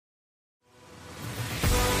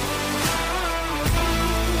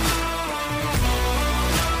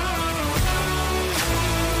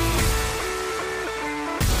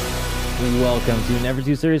Welcome to Never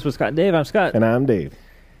Too Serious with Scott and Dave. I'm Scott. And I'm Dave.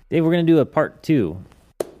 Dave, we're going to do a part 2.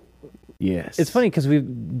 Yes. It's funny because we've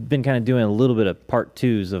been kind of doing a little bit of part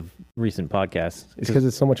 2s of recent podcasts. It's because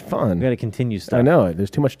it's so much fun. We got to continue stuff. I know. There's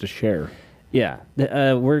too much to share. Yeah.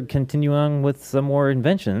 We're continuing on with some more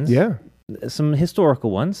inventions. Yeah. Some historical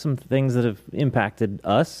ones, some things that have impacted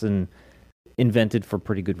us and invented for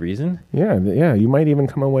pretty good reason. Yeah. Yeah. You might even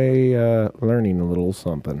come away learning a little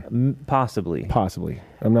something. Possibly.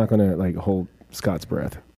 I'm not going to hold Scott's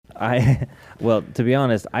breath. Well, to be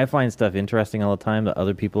honest, I find stuff interesting all the time that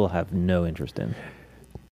other people have no interest in.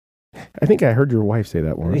 I think I heard your wife say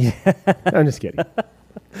that once. Yeah. I'm just kidding.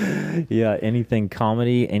 Yeah, anything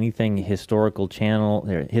comedy, anything historical channel,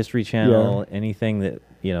 or history channel, anything that,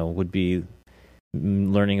 would be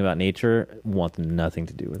learning about nature, want nothing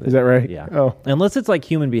to do with it. Is that right? Yeah. Oh. Unless it's like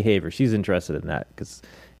human behavior. She's interested in that because,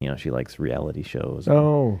 she likes reality shows.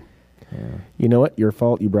 Oh. Yeah. You know what? Your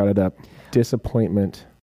fault. You brought it up. Disappointment.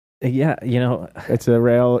 Yeah, It's a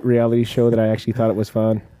reality show that I actually thought it was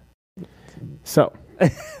fun. So.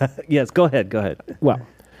 Yes, go ahead. Well,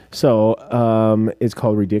 so it's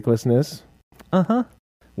called Ridiculousness. Uh-huh.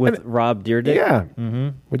 With Rob Dyrdek? Yeah. Mm-hmm.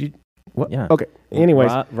 Would you? What? Yeah. Okay.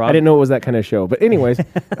 Anyways, Rob, I didn't know it was that kind of show. But anyways,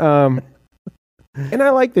 and I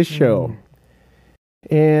like this show.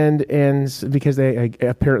 And because they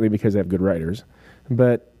have good writers.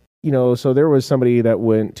 But, so there was somebody that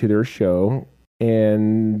went to their show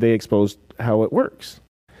and they exposed how it works.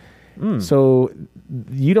 So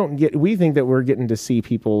we think that we're getting to see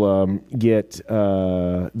people get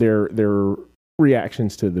their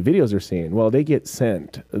reactions to the videos they're seeing. Well, they get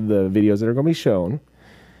sent the videos that are going to be shown.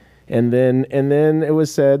 And then it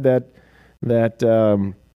was said that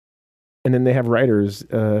and then they have writers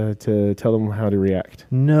to tell them how to react.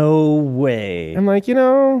 No way. I'm like,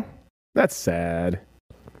 that's sad.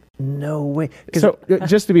 No way. So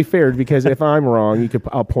just to be fair, because if I'm wrong,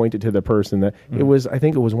 I'll point it to the person that it was. I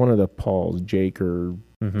think it was one of the Pauls, Jake or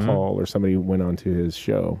Paul or somebody went on to his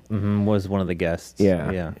show. Was one of the guests.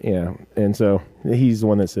 Yeah. And so he's the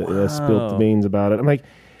one that spilled the beans about it. I'm like,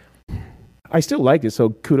 I still liked it. So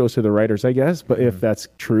kudos to the writers, I guess. But if that's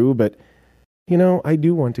true, but I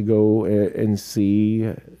do want to go and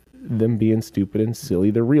see them being stupid and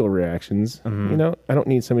silly, the real reactions. I don't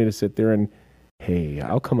need somebody to sit there and, hey,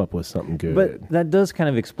 I'll come up with something good. But that does kind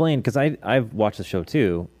of explain, because I've watched the show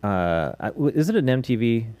too. Is it an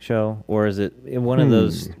MTV show, or is it one of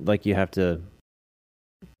those, like you have to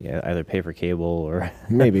either pay for cable or...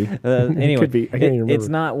 Maybe. Anyway, Could be. I can't even remember. It's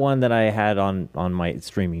not one that I had on my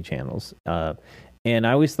streaming channels. And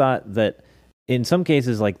I always thought that in some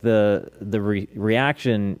cases, like the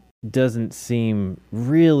reaction doesn't seem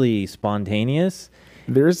really spontaneous.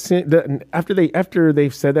 There's after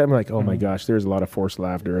they've said that, I'm like, oh my gosh, there's a lot of forced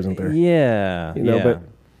laughter, isn't there? Yeah,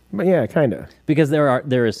 but yeah, kind of, because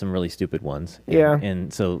there is some really stupid ones.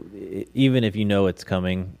 And so even if it's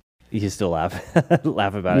coming, you still laugh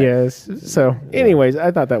about it. Yes. So, anyways,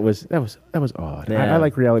 I thought that was odd. Yeah. I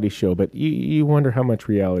like reality show, but you wonder how much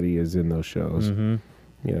reality is in those shows.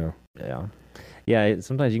 Yeah.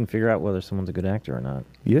 Sometimes you can figure out whether someone's a good actor or not.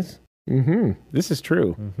 Yes. This is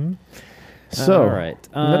true. So, all right.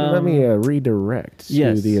 Let me redirect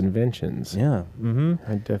to the inventions. Yeah.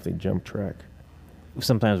 I definitely jumped track.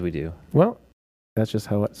 Sometimes we do. Well, that's just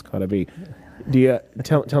how it's got to be. Do you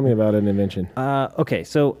tell me about an invention? Okay,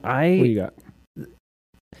 so What do you got?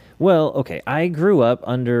 Well, okay, I grew up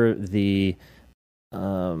under the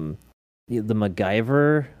MacGyver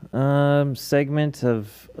segment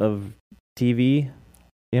of TV.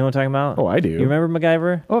 You know what I'm talking about? Oh, I do. You remember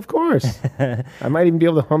MacGyver? Oh, of course. I might even be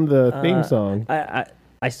able to hum the theme song.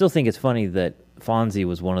 I still think it's funny that Fonzie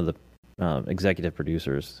was one of the executive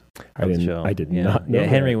producers of the show. I did not know that.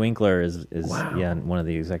 Henry Winkler is Wow. one of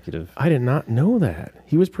the executive. I did not know that.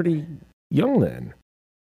 He was pretty young then.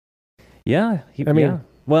 Yeah. He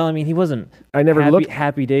wasn't I never looked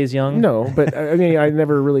Happy Days young. No, but I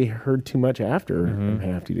never really heard too much after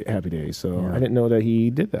Happy Days, so I didn't know that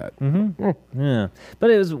he did that. Yeah,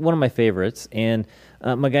 but it was one of my favorites. And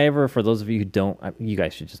MacGyver, for those of you who don't, you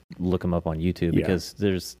guys should just look him up on YouTube because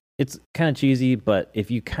it's kind of cheesy, but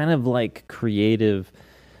if you kind of like creative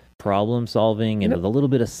problem solving and with a little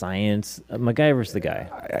bit of science, MacGyver's the guy.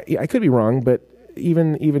 I could be wrong, but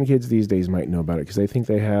even kids these days might know about it because I think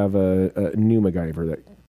they have a new MacGyver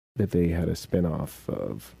that they had a spin-off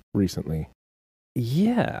of recently.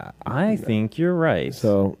 Yeah, I think you're right.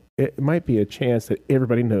 So it might be a chance that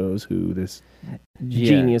everybody knows who this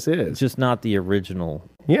genius is. Just not the original.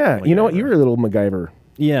 Yeah, MacGyver. You know what? You're a little MacGyver.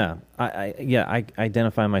 Yeah, I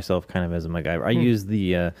identify myself kind of as a MacGyver. I use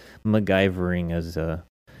the MacGyvering as a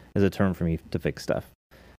term for me to fix stuff.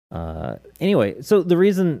 Anyway, so the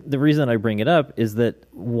reason I bring it up is that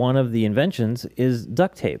one of the inventions is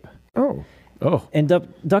duct tape. Oh. And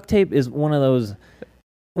duct tape is one of those.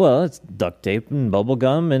 Well, it's duct tape and bubble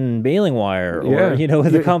gum and baling wire, or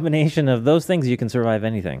with a combination of those things, you can survive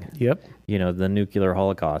anything. Yep. The nuclear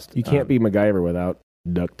holocaust. You can't be MacGyver without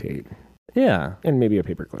duct tape. Yeah. And maybe a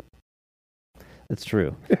paperclip. That's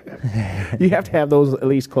true. You have to have those at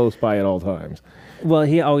least close by at all times. Well,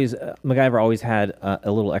 MacGyver always had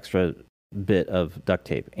a little extra bit of duct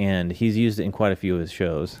tape, and he's used it in quite a few of his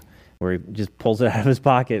shows where he just pulls it out of his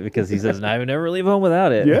pocket because he says, "I would never leave home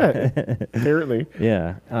without it." Yeah, apparently.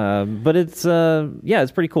 Yeah, but it's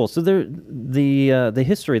pretty cool. So the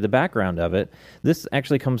history, the background of it. This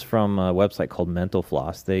actually comes from a website called Mental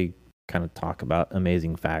Floss. They kind of talk about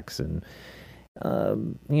amazing facts and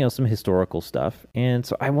some historical stuff. And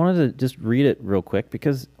so I wanted to just read it real quick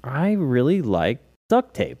because I really like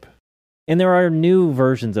duct tape. And there are new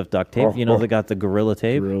versions of duct tape. They got the Gorilla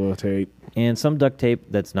Tape. Gorilla Tape. And some duct tape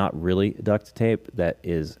that's not really duct tape, that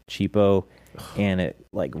is cheapo, and it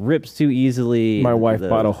like rips too easily. My wife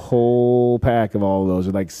bought a whole pack of all of those,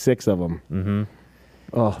 or like 6 of them. Mm-hmm.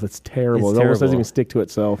 Oh, that's terrible. It almost doesn't even stick to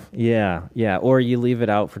itself. Yeah. Or you leave it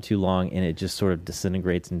out for too long, and it just sort of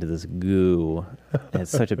disintegrates into this goo. And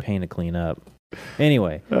it's such a pain to clean up.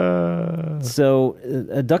 Anyway, so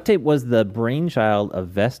duct tape was the brainchild of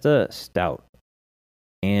Vesta Stout.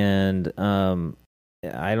 And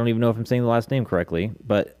I don't even know if I'm saying the last name correctly,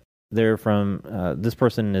 but they're from, this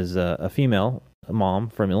person is a female, a mom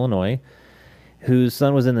from Illinois, whose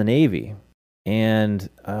son was in the Navy. And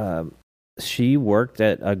she worked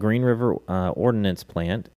at a Green River ordnance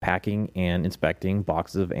plant, packing and inspecting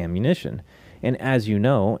boxes of ammunition. And as you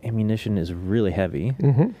know, ammunition is really heavy.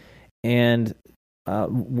 Mm-hmm. And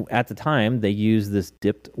at the time, they used this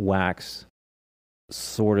dipped wax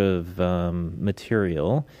sort of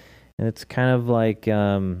material, and it's kind of like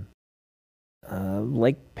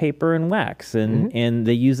paper and wax, and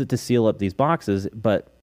they use it to seal up these boxes.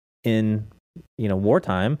 But in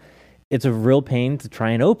wartime, it's a real pain to try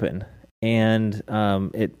and open, and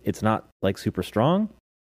it's not like super strong.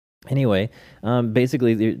 Anyway,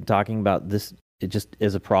 basically, they're talking about this. It just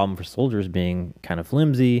is a problem for soldiers being kind of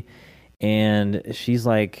flimsy. And she's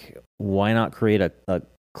like, why not create a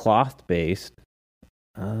cloth-based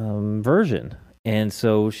version? And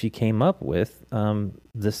so she came up with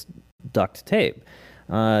this duct tape.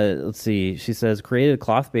 Let's see. She says, created a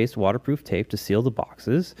cloth-based waterproof tape to seal the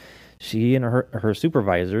boxes. She and her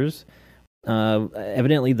supervisors,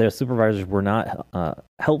 evidently their supervisors were not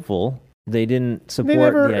helpful. They didn't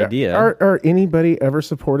support the idea. Are anybody ever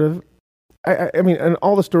supportive? I mean, in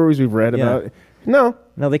all the stories we've read about it, no,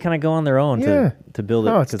 they kind of go on their own to build it.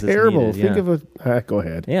 Oh, it's terrible. It's needed, Think of go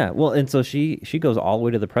ahead. Yeah, well, and so she goes all the way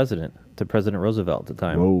to President Roosevelt at the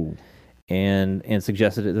time. Whoa. And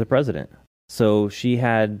suggested it to the president. So she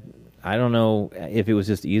had, I don't know if it was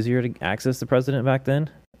just easier to access the president back then.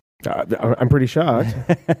 I'm pretty shocked.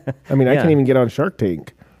 I mean, I can't even get on Shark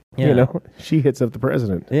Tank. Yeah. She hits up the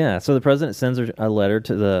president. Yeah, so the president sends her a letter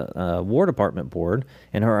to the War Department board,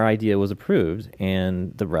 and her idea was approved,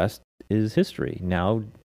 and the rest is history. Now,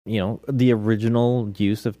 the original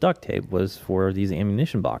use of duct tape was for these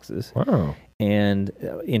ammunition boxes. Wow. And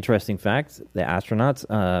interesting fact, the astronauts,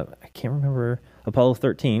 I can't remember, Apollo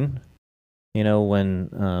 13,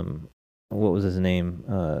 when, what was his name?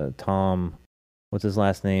 Tom, what's his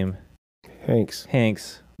last name? Hanks.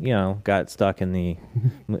 Got stuck in the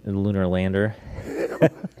lunar lander.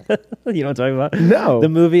 You know what I'm talking about? No. The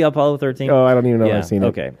movie Apollo 13? Oh, I don't even know if I've seen it.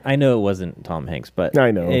 Okay. I know it wasn't Tom Hanks, but I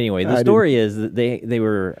know. Anyway, the story is that they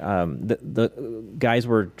were, the guys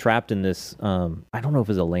were trapped in this, I don't know if it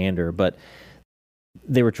was a lander, but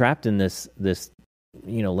they were trapped in this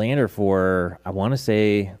lander for, I want to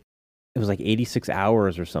say, it was like 86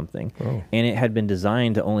 hours or something. Oh. And it had been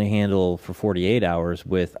designed to only handle for 48 hours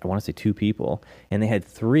with, I want to say, 2 people. And they had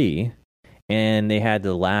 3, and they had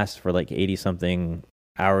to last for like 80-something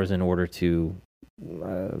hours in order to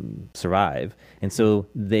survive. And so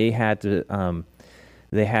they had to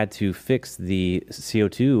fix the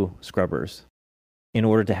CO2 scrubbers in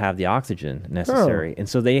order to have the oxygen necessary. And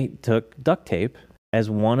so they took duct tape as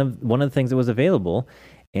one of the things that was available.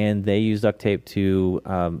 And they used duct tape to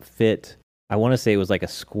fit, I want to say it was like a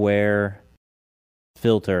square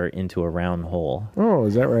filter into a round hole. Oh,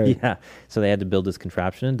 is that right? Yeah. So they had to build this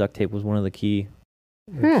contraption, and duct tape was one of the key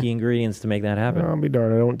ingredients to make that happen. I'll be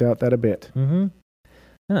darned. I don't doubt that a bit. Mm-hmm.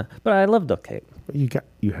 Yeah. But I love duct tape.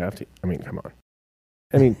 You have to. I mean, come on.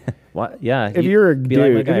 I mean, what? Yeah. If you're a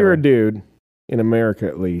dude in America,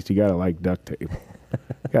 at least, you gotta like duct tape.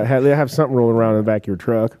 Gotta have something rolling around in the back of your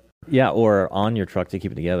truck. Yeah, or on your truck to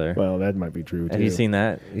keep it together. Well, that might be true too. Have you seen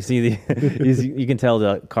that? You see you can tell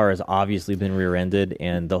the car has obviously been rear-ended,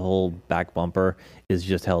 and the whole back bumper is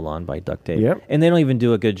just held on by duct tape. Yep. And they don't even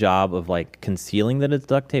do a good job of like concealing that it's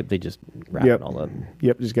duct tape. They just wrap it all up.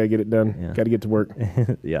 Yep, just got to get it done. Yeah. Got to get to work.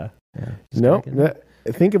 Yeah. No,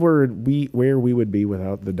 think of where we would be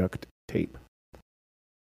without the duct tape.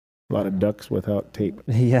 A lot of ducks without tape.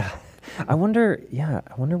 Yeah. I wonder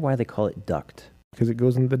why they call it duct. Because it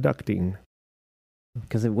goes into the ducting.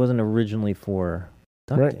 Because it wasn't originally for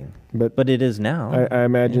ducting. Right. But it is now. I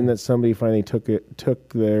imagine that somebody finally took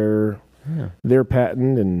their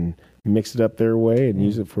patent and mixed it up their way and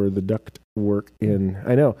used it for the duct work in.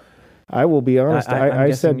 I know. I will be honest.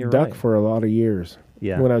 I said duck for a lot of years.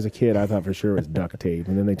 Yeah. When I was a kid, I thought for sure it was duct tape.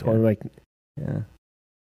 And then they told me like, yeah.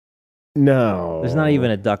 No. There's not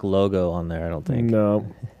even a duck logo on there, I don't think.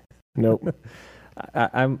 No. Nope.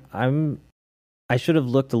 I should have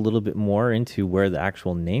looked a little bit more into where the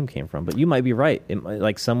actual name came from, but you might be right.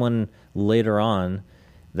 Like someone later on,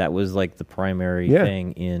 that was like the primary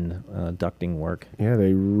thing in ducting work. Yeah,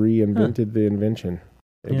 they reinvented the invention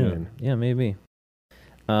again. Yeah, maybe.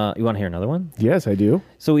 You want to hear another one? Yes, I do.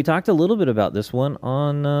 So we talked a little bit about this one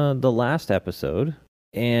on the last episode,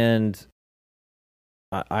 and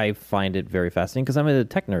I find it very fascinating because I'm a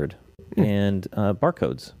tech nerd. And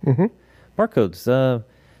barcodes. Mm-hmm. Barcodes.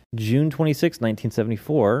 June 26,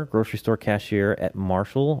 1974, grocery store cashier at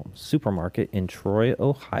Marshall Supermarket in Troy,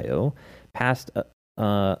 Ohio, passed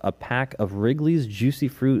a pack of Wrigley's Juicy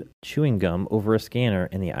Fruit chewing gum over a scanner,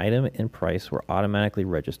 and the item and price were automatically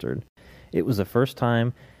registered. It was the first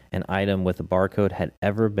time an item with a barcode had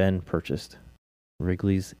ever been purchased.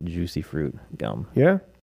 Wrigley's Juicy Fruit gum. Yeah.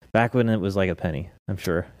 Back when it was like a penny, I'm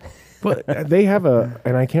sure. But they have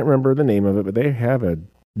and I can't remember the name of it, but they have a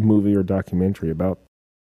movie or documentary about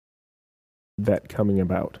that coming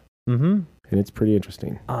about. Mm-hmm. And it's pretty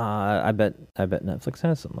interesting. I bet Netflix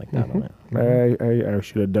has something like that on it. Mm-hmm. I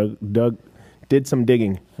should have did some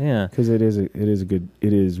digging. Yeah, because it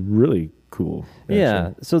is really cool. Actually.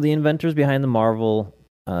 Yeah. So the inventors behind the Marvel,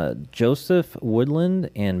 Joseph Woodland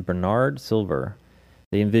and Bernard Silver,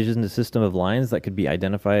 they envisioned a system of lines that could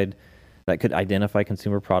identify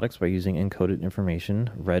consumer products by using encoded information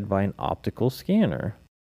read by an optical scanner.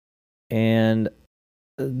 And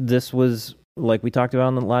this was, like we talked about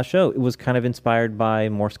on the last show, it was kind of inspired by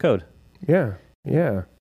Morse code. Yeah.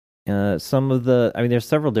 There's several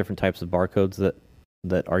different types of barcodes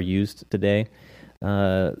that are used today.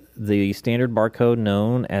 The standard barcode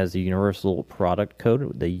known as the Universal Product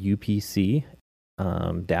Code, the UPC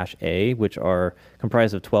 -A, which are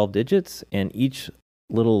comprised of 12 digits, and each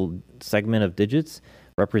little segment of digits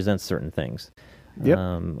represents certain things. Yep.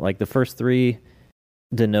 Like the first three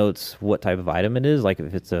denotes what type of item it is, like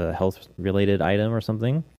if it's a health-related item or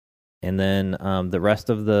something. And then the rest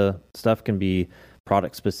of the stuff can be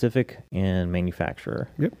product-specific and manufacturer.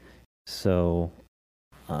 Yep. So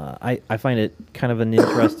I find it kind of an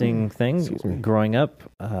interesting thing. Growing up,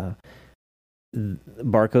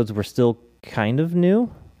 barcodes were still kind of new.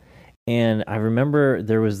 And I remember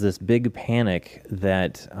there was this big panic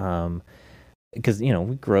that, because,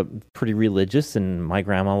 we grew up pretty religious and my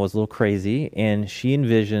grandma was a little crazy, and she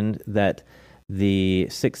envisioned that the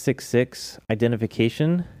 666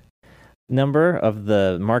 identification number of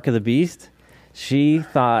the Mark of the Beast, she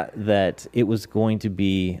thought that it was going to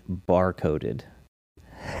be barcoded.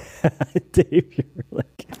 Dave,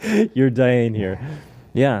 you're dying here.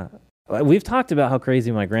 Yeah. We've talked about how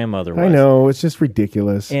crazy my grandmother was. I know, it's just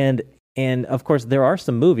ridiculous. And of course, there are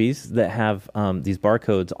some movies that have these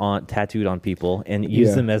barcodes tattooed on people and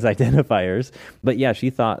use them as identifiers. But yeah, she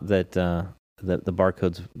thought that the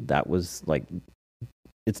barcodes, that was like,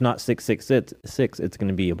 it's not 666, it's going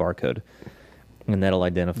to be a barcode, and that'll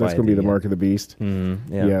identify. That's going to be the Mark of the Beast.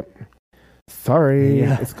 Mm-hmm, yeah. Yep. Sorry,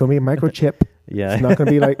 it's going to be a microchip. Yeah, it's not going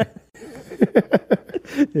to be like.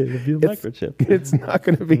 It'll be a microchip. It's not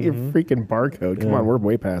going to be a freaking barcode. Come on, we're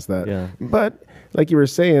way past that. Yeah. But like you were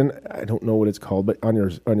saying, I don't know what it's called, but on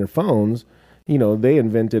your phones, they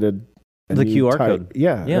invented the QR code.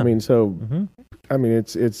 Yeah. I mean, so I mean,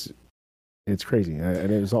 it's crazy,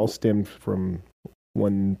 and it was all stemmed from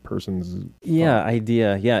one person's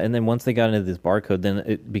idea. Yeah, and then once they got into this barcode, then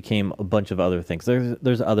it became a bunch of other things.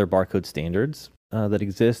 There's other barcode standards that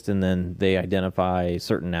exist, and then they identify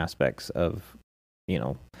certain aspects of,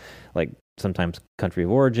 like sometimes country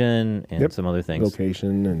of origin and some other things,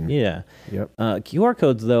 location, and QR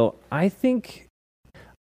codes. Though I think,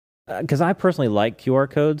 because I personally like QR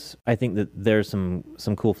codes, I think that there's some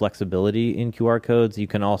cool flexibility in QR codes. You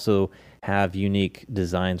can also have unique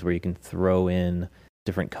designs where you can throw in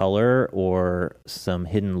different color or some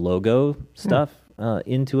hidden logo stuff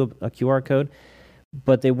into a QR code,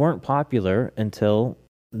 but they weren't popular until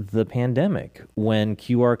the pandemic, when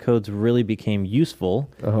QR codes really became useful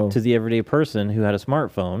to the everyday person who had a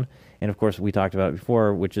smartphone. And of course, we talked about it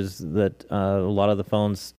before, which is that a lot of the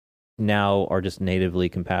phones now are just natively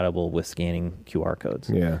compatible with scanning QR codes.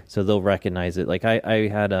 Yeah. So they'll recognize it. Like I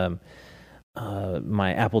had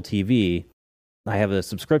my Apple TV, I have a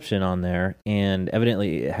subscription on there, and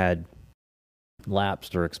evidently it had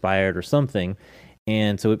lapsed or expired or something.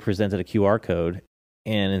 And so it presented a QR code.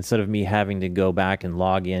 And instead of me having to go back and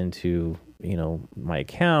log into, my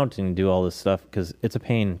account and do all this stuff, because it's a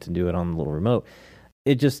pain to do it on the little remote,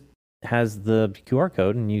 it just has the QR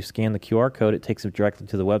code, and you scan the QR code. It takes it directly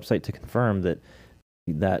to the website to confirm that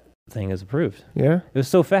that thing is approved. Yeah. It was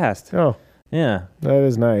so fast. Oh, yeah. That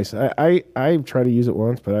is nice. I've tried to use it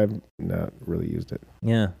once, but I've not really used it.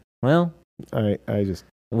 Yeah. Well, I just,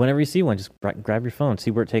 whenever you see one, just grab your phone, see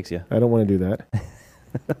where it takes you. I don't want to do that.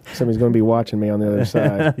 Somebody's going to be watching me on the other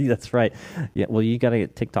side. That's right. Yeah. Well, you got to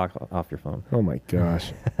get TikTok off your phone. Oh my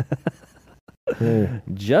gosh.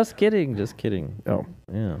 Just kidding. Just kidding. Oh.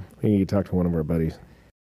 Yeah. We need to talk to one of our buddies.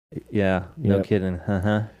 Yeah. No kidding.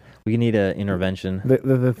 We need an intervention.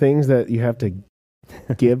 The things that you have to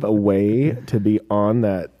give away to be on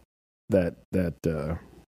that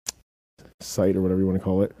site or whatever you want to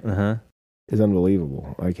call it is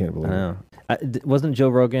unbelievable. I can't believe it. Wasn't Joe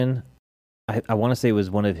Rogan, I want to say it was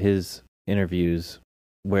one of his interviews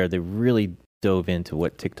where they really dove into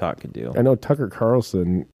what TikTok can do. I know Tucker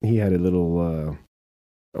Carlson, he had a little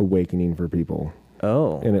awakening for people.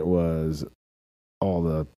 Oh. And it was all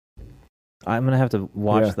the... I'm going to have to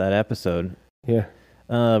watch that episode. Yeah.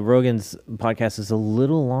 Rogan's podcast is a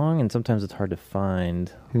little long, and sometimes it's hard to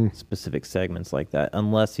find specific segments like that,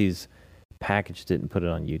 unless he's packaged it and put it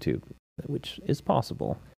on YouTube, which is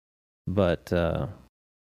possible. But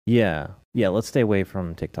yeah, let's stay away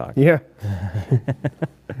from TikTok. Yeah.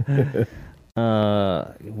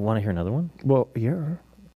 Want to hear another one? Well, yeah.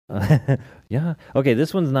 Yeah. Okay,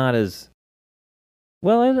 this one's not as...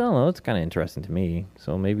 Well, I don't know. It's kind of interesting to me,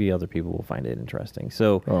 so maybe other people will find it interesting.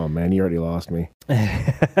 So, oh man, you already lost me.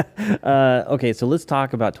 Okay, so let's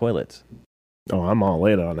talk about toilets. Oh, I'm all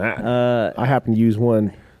in on that. I happen to use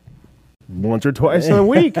one once or twice a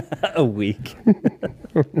week. A week.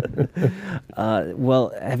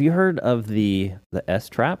 Well, have you heard of the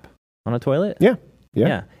S-trap on a toilet?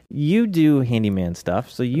 Yeah. You do handyman stuff,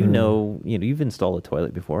 so you've installed a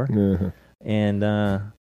toilet before,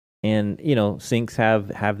 and sinks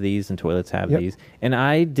have these and toilets have these, and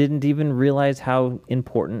I didn't even realize how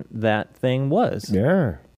important that thing was.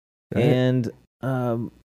 Yeah. Right. And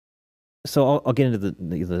so I'll get into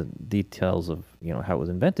the details of how it was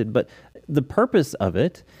invented, but the purpose of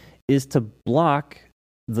it is to block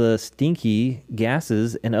the stinky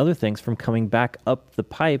gases and other things from coming back up the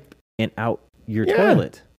pipe and out your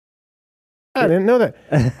toilet. I didn't know that.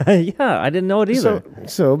 Yeah, I didn't know it either.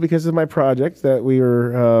 So because of my project that we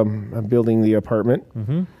were building the apartment,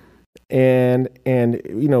 and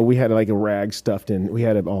we had like a rag stuffed in. We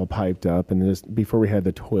had it all piped up, and just before we had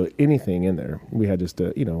the toilet, anything in there, we had just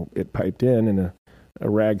it piped in and a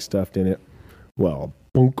rag stuffed in it. Well,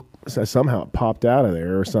 boom, so somehow it popped out of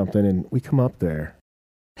there or something, and we come up there.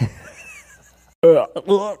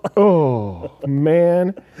 Oh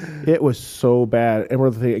man, it was so bad. And we're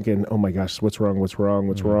thinking, oh my gosh, what's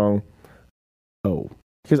wrong? Oh,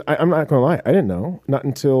 because I'm not gonna lie, I didn't know, not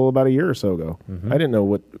until about a year or so ago. I didn't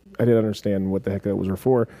understand what the heck that was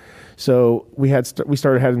for. So we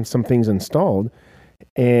started having some things installed,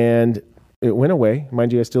 and it went away.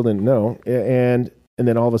 Mind you, I still didn't know, and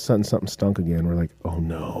then all of a sudden something stunk again. We're like, oh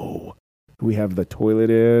no, we have the toilet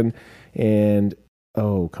in, and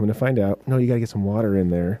oh, coming to find out, no, you got to get some water in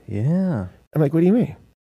there. Yeah. I'm like, what do you mean?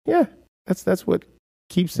 Yeah, that's what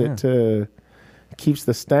keeps it keeps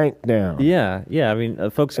the stank down. Yeah. I mean,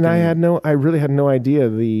 folks. And I really had no idea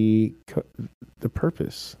the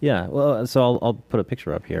purpose. Yeah. Well, so I'll put a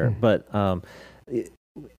picture up here, but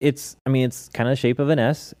it's kind of the shape of an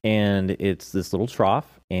S, and it's this little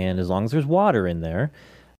trough, and as long as there's water in there,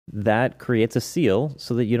 that creates a seal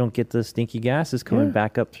so that you don't get the stinky gases coming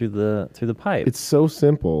back up through the pipe. It's so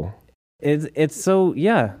simple. It's so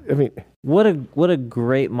I mean, what a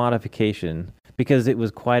great modification, because it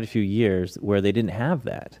was quite a few years where they didn't have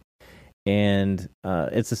that, and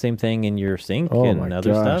it's the same thing in your sink and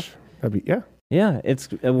other stuff. It's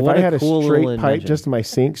if I had a straight pipe just in my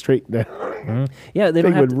sink straight down, they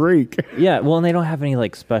would reek. Well, and they don't have any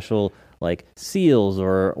like special like seals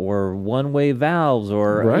or one-way valves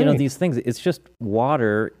or these things. It's just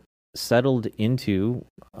water settled into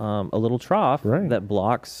a little trough Right. that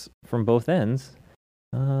blocks from both ends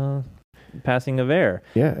passing of air.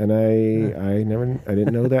 Yeah, and I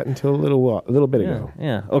didn't know that until a little bit ago.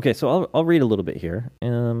 Yeah. Okay, so I'll read a little bit here.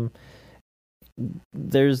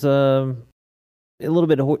 There's a little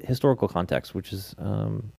bit of historical context, which is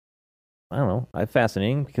I don't know,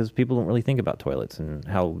 fascinating because people don't really think about toilets and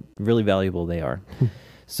how really valuable they are.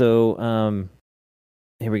 So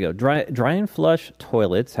here we go. Dry and flush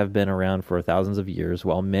toilets have been around for thousands of years,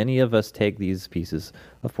 while many of us take these pieces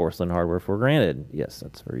of porcelain hardware for granted. Yes,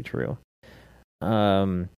 that's very true.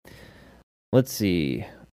 Let's see.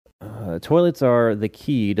 Toilets are the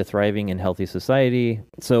key to thriving in healthy society.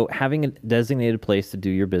 So having a designated place to do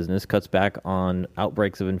your business cuts back on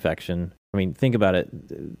outbreaks of infection. I mean, think about it.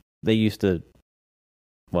 They used to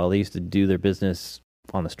do their business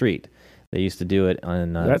on the street. They used to do it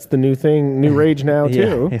on... That's the new thing, new rage now,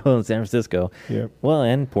 too. Yeah, well, in San Francisco. Yeah. Well,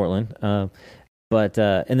 and Portland. But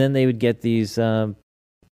and then they would get these...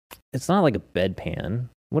 it's not like a bedpan.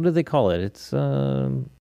 What do they call it? It's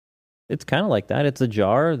kind of like that. It's a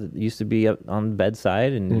jar that used to be up on the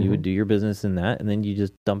bedside, and you would do your business in that, and then you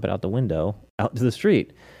just dump it out the window, out to the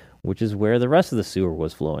street, which is where the rest of the sewer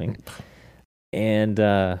was flowing. And...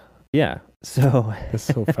 yeah, so... It's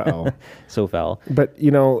so foul. So foul. But,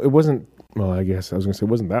 it wasn't... Well, I guess I was going to say it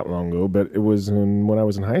wasn't that long ago, but it was when I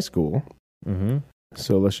was in high school. Mm-hmm.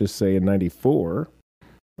 So let's just say in 94,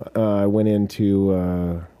 I went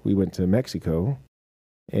we went to Mexico,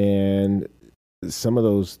 and some of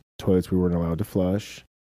those toilets we weren't allowed to flush.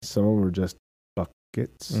 Some of them were just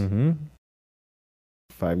buckets,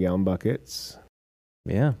 5-gallon buckets.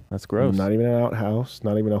 Yeah, that's gross. Not even an outhouse,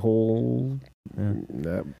 not even a whole...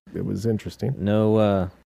 Yeah. It was interesting.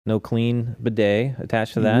 No clean bidet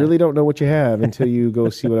attached to that. You really don't know what you have until you go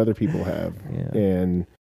see what other people have. Yeah. And,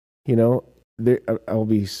 I'll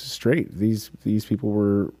be straight. These people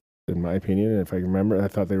were, in my opinion, if I remember, I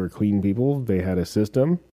thought they were clean people. They had a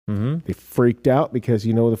system. Mm-hmm. They freaked out because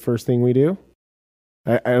the first thing we do?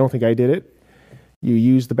 I don't think I did it. You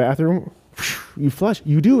use the bathroom, you flush.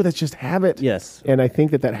 You do. That's just habit. Yes. And I think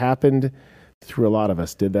that happened through a lot of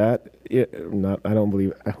us did that. I don't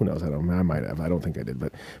believe, who knows? I might have. I don't think I did,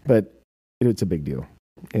 but it's a big deal.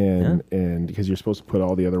 And because you're supposed to put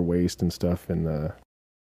all the other waste and stuff in the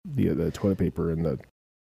toilet paper in the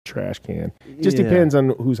trash can. Just depends on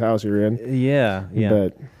whose house you're in. Yeah.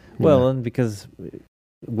 But and because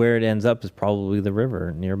where it ends up is probably the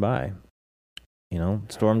river nearby.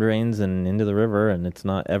 Storm drains and into the river, and it's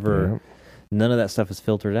not ever, none of that stuff is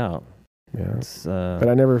filtered out. Yeah. But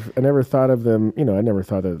I never thought of them, I never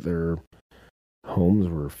thought that their homes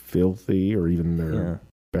were filthy or even their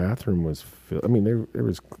bathroom was filthy. I mean, it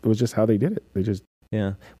was just how they did it. They just...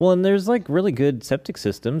 Yeah. Well, and there's like really good septic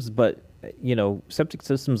systems, but, septic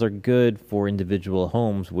systems are good for individual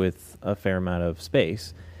homes with a fair amount of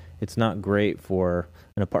space. It's not great for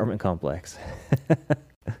an apartment complex.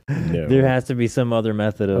 No. There has to be some other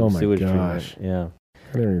method of sewage gosh. treatment. Yeah.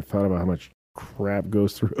 I never even thought about how much crap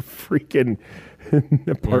goes through a freaking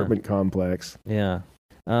apartment complex. Yeah.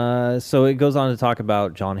 So it goes on to talk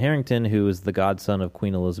about John Harrington, who is the godson of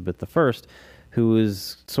Queen Elizabeth I, who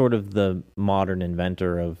is sort of the modern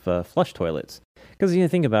inventor of flush toilets. Because you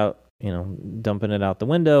think about, dumping it out the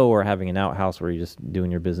window or having an outhouse where you're just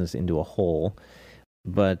doing your business into a hole.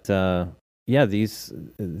 But these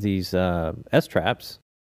S-traps,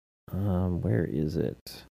 where is it?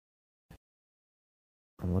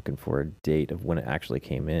 I'm looking for a date of when it actually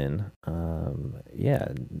came in.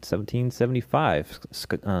 1775.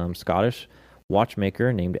 Scottish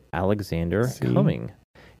watchmaker named Alexander Cumming.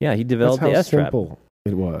 Yeah, he developed the S-trap. That's how simple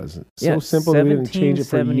it was. So simple that we didn't change it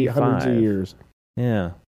for hundreds of years.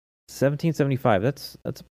 Yeah, 1775. That's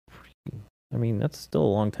still a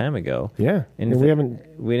long time ago. Yeah, and we didn't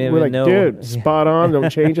even know. Dude, spot on.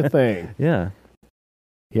 Don't change a thing. Yeah.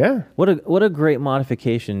 Yeah. What a great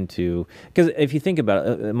modification to, because if you think about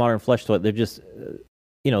it, a modern flush toilet, they're just,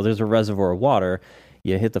 there's a reservoir of water.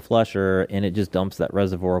 You hit the flusher and it just dumps that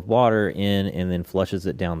reservoir of water in and then flushes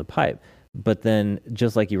it down the pipe. But then,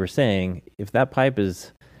 just like you were saying, if that pipe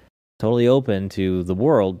is totally open to the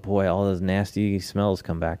world, boy, all those nasty smells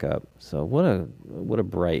come back up. So what a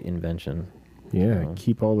bright invention. Yeah,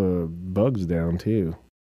 keep all the bugs down too.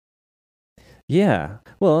 Yeah.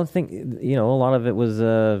 Well, I think, a lot of it was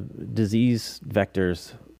disease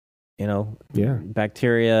vectors,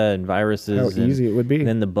 bacteria and viruses. How easy it would be. And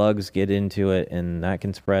then the bugs get into it and that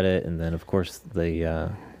can spread it. And then, of course,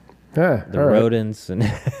 the rodents. And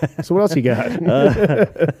so what else you got?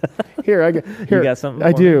 Here. You got something?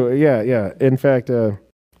 I do. Yeah. In fact,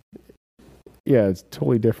 Yeah, it's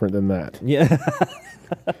totally different than that. Yeah.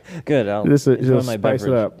 Good. I'll This is enjoy just my spice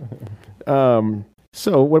beverage. it up.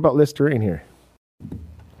 So what about Listerine here?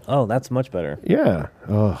 Oh, that's much better. Yeah.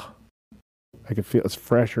 Oh, I can feel it's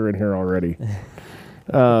fresher in here already.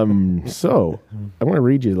 So I want to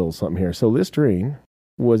read you a little something here. So Listerine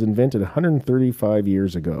was invented 135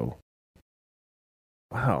 years ago.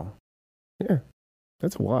 Wow. Yeah,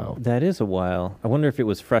 that's wild. That is a while. I wonder if it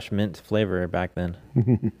was fresh mint flavor back then.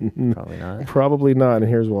 Probably not. Probably not, and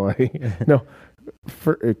here's why. No,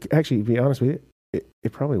 actually, to be honest with you,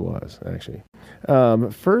 it probably was, actually.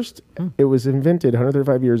 First, it was invented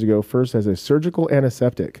 135 years ago, first as a surgical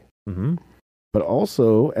antiseptic, but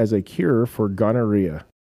also as a cure for gonorrhea.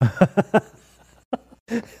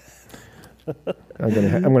 I'm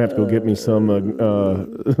gonna have to go get me some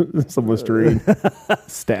Listerine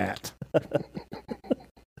stat.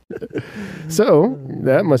 So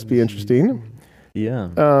that must be interesting. Yeah.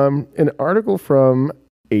 An article from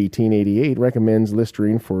 1888 recommends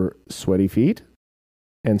Listerine for sweaty feet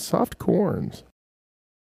and soft corns.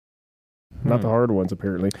 Not the hard ones,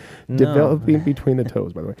 apparently. No. Developing between the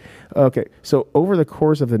toes, by the way. Okay, so over the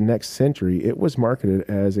course of the next century, it was marketed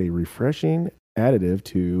as a refreshing additive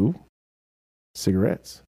to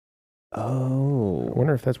cigarettes. Oh. I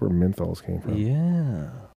wonder if that's where menthols came from.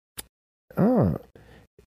 Yeah.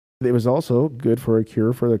 It was also good for a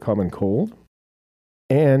cure for the common cold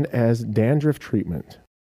and as dandruff treatment.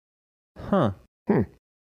 Huh.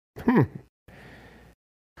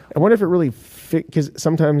 I wonder if it really fit, because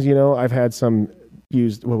sometimes, I've had some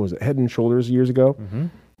used, what was it, Head and Shoulders years ago.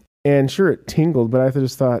 And sure, it tingled, but I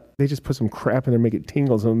just thought they just put some crap in there, make it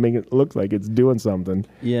tingle, so make it look like it's doing something.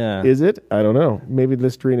 Yeah. Is it? I don't know. Maybe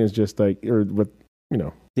Listerine is just like, or what,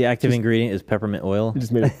 The active ingredient is peppermint oil. it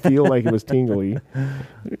just made it feel like it was tingly.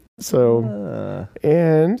 So,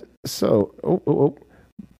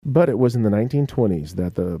 but it was in the 1920s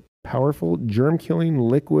that the powerful germ-killing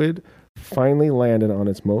liquid finally landed on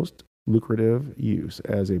its most lucrative use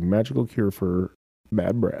as a magical cure for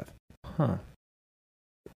bad breath. Huh.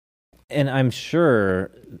 And I'm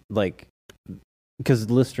sure, because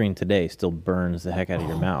Listerine today still burns the heck out of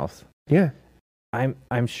your mouth. Yeah.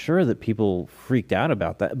 I'm sure that people freaked out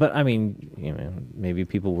about that. But I mean, maybe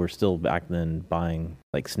people were still back then buying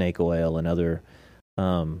like snake oil and other,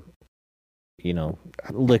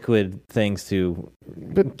 liquid things to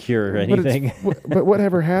cure anything. But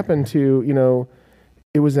whatever happened to,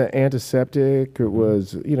 it was an antiseptic. It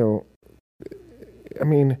was, I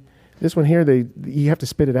mean, this one here, you have to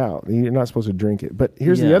spit it out. You're not supposed to drink it. But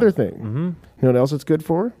here's the other thing. You know what else it's good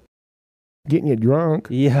for? Getting you drunk.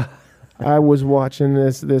 Yeah. I was watching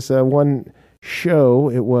this one show.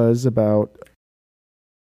 It was about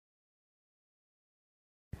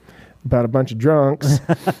a bunch of drunks.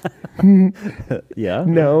 Yeah.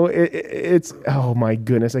 No, it's oh my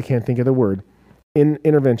goodness, I can't think of the word.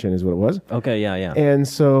 Intervention is what it was. Okay. Yeah. And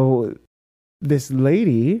so this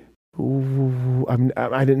lady,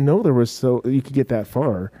 I didn't know there was you could get that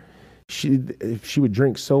far. She would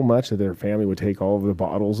drink so much that their family would take all of the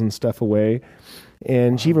bottles and stuff away.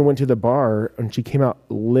 And she even went to the bar and she came out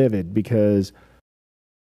livid because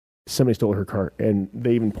somebody stole her car, and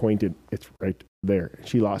they even pointed, it's right there.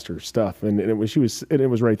 She lost her stuff, and it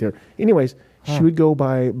was right there. Anyways, she would go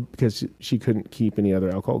buy, because she couldn't keep any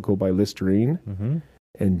other alcohol, go buy Listerine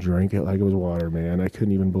and drink it like it was water, man. I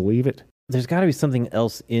couldn't even believe it. There's got to be something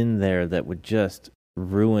else in there that would just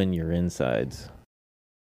ruin your insides.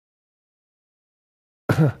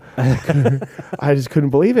 I just couldn't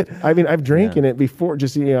believe it. I mean, I've drank in it before.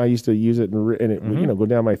 Just I used to use it and it would go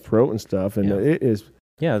down my throat and stuff. And it is.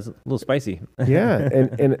 Yeah, it's a little spicy. Yeah,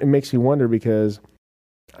 and it makes you wonder, because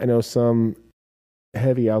I know some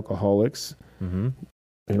heavy alcoholics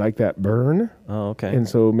they like that burn. Oh, okay. And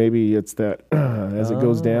so maybe it's that as it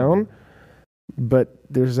goes down. But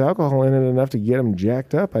there's alcohol in it enough to get them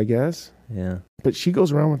jacked up, I guess. Yeah. But she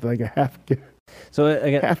goes around with like a half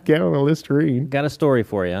half gallon of Listerine. Got a story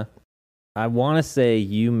for you. I want to say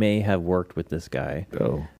you may have worked with this guy.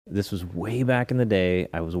 Oh. This was way back in the day.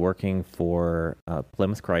 I was working for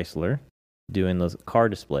Plymouth Chrysler, doing those car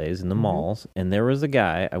displays in the malls, and there was a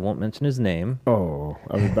guy, I won't mention his name. Oh,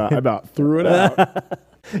 I about threw it out.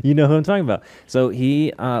 You know who I'm talking about. So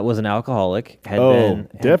he was an alcoholic.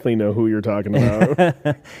 Definitely know who you're talking about.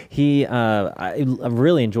 I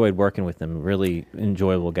really enjoyed working with him. Really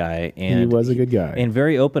enjoyable guy, and he was a good guy, and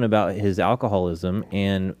very open about his alcoholism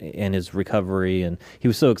and his recovery. And he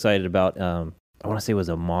was so excited about. I want to say it was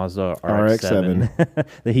a Mazda RX-7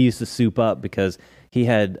 that he used to soup up because he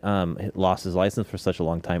had lost his license for such a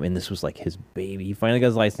long time, and this was like his baby. He finally got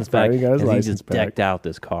his license back. He just decked out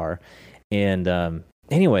this car, and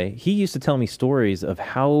Anyway, he used to tell me stories of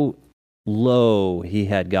how low he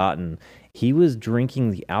had gotten. He was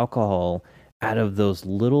drinking the alcohol out of those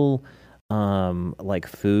little like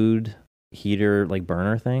food heater, like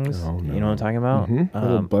burner things. Oh, no. You know what I'm talking about?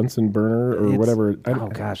 Little Bunsen burner or whatever. I I know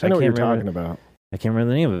what can't you're remember. talking about. I can't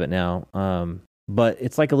remember the name of it now. But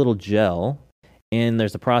it's like a little gel, and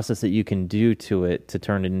there's a process that you can do to it to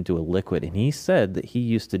turn it into a liquid. And he said that he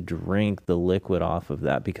used to drink the liquid off of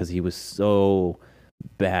that because he was so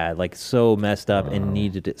bad, like so messed up and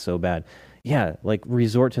needed it so bad. Yeah, like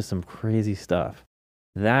resort to some crazy stuff.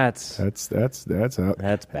 That's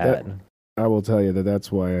bad. I will tell you that's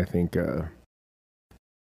why I think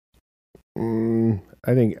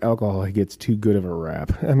alcohol gets too good of a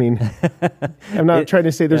rap. I mean, I'm not trying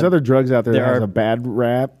to say there's other drugs out there that has a bad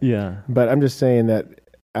rap. Yeah. But I'm just saying that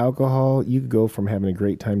alcohol, you could go from having a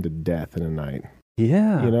great time to death in a night.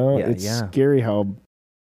 Yeah. You know, it's scary how.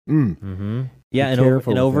 Yeah, and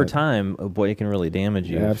over time, boy, it can really damage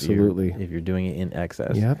you. Absolutely, if you're doing it in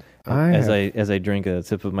excess. Yep. As I drink a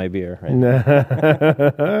sip of my beer.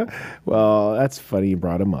 Right? Well, that's funny you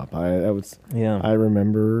brought him up. I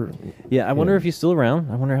remember. Yeah, I wonder if he's still around.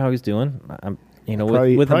 I wonder how he's doing.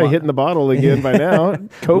 Probably hitting the bottle again by now.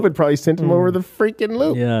 COVID probably sent him over the freaking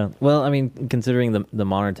loop. Yeah. Well, I mean, considering the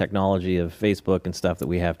modern technology of Facebook and stuff that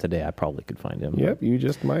we have today, I probably could find him. Yep, you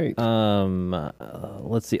just might.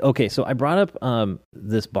 Let's see. Okay, so I brought up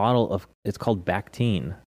this bottle of, it's called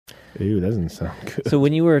Bactine. Ew, that doesn't sound good. So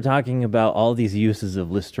when you were talking about all these uses of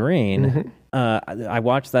Listerine, I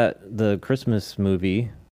watched the Christmas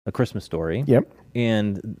movie, A Christmas Story. Yep.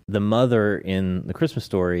 And the mother in the Christmas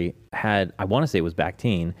Story had, I want to say it was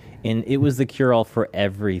Bactine, and it was the cure-all for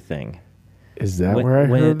everything. Is that where I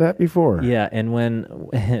heard that before? Yeah, and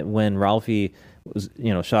when Ralphie was,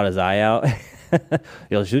 shot his eye out,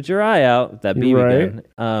 you'll shoot your eye out with that BB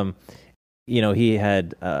gun. He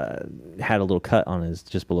had a little cut on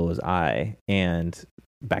just below his eye, and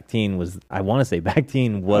Bactine was, I want to say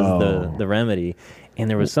Bactine was the remedy, and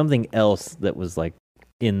there was something else that was like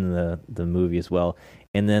in the movie as well.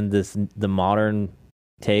 And then the modern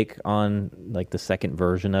take on like the second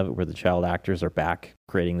version of it where the child actors are back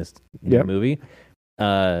creating this new movie,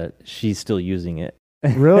 she's still using it.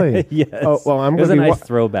 Really? Yes. Oh, well, I'm going to be a nice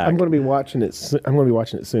throwback. I'm going to be watching it. I'm going to be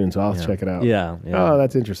watching it soon, so I'll check it out. Yeah. Oh,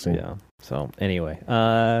 that's interesting. Yeah. So anyway,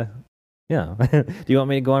 yeah. Do you want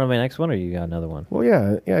me to go on to my next one, or you got another one? Well,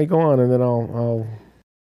 yeah. Go on, and then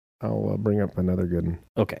I'll bring up another good one.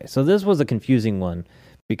 Okay. So this was a confusing one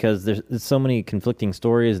because there's so many conflicting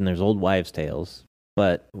stories, and there's old wives' tales.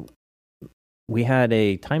 But we had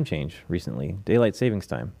a time change recently, daylight savings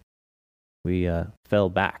time. We fell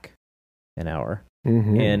back an hour.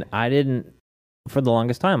 And I didn't, for the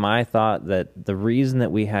longest time, I thought that the reason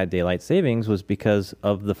that we had daylight savings was because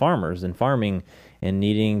of the farmers and farming and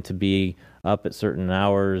needing to be up at certain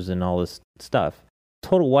hours and all this stuff.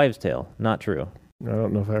 Total wives' tale. Not true. I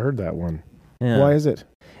don't know if I heard that one. Yeah. Why is it?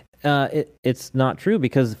 It's not true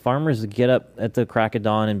because farmers get up at the crack of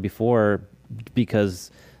dawn and before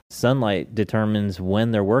because sunlight determines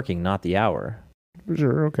when they're working, not the hour.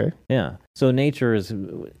 Sure, okay. Yeah. So nature is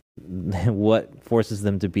what forces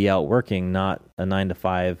them to be out working, not a 9 to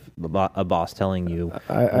 5, a boss telling you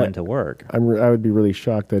when to work. I would be really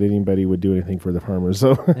shocked that anybody would do anything for the farmers.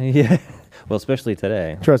 So yeah, well, especially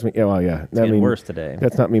today. Trust me. Yeah, well, yeah. It's getting worse today.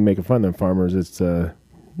 That's not me making fun of them farmers. It's I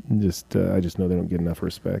just know they don't get enough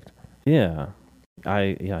respect. Yeah,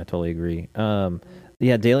 I totally agree.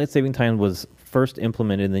 Daylight saving time was first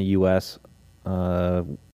implemented in the U.S.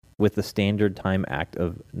 With the Standard Time Act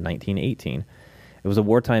of 1918. It was a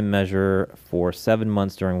wartime measure for 7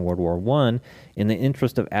 months during World War I in the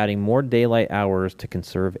interest of adding more daylight hours to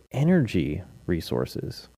conserve energy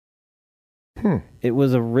resources. It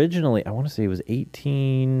was originally, I want to say it was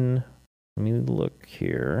 18... Let me look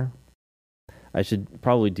here. I should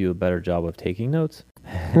probably do a better job of taking notes.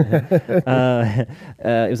 It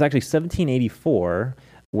was actually 1784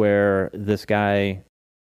 where this guy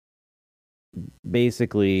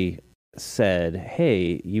basically said,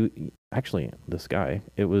 hey, this guy,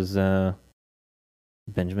 it was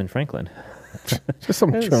Benjamin Franklin. Just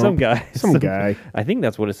some guy. Some guy. I think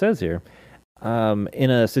that's what it says here. In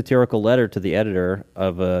a satirical letter to the editor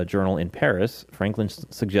of a journal in Paris, Franklin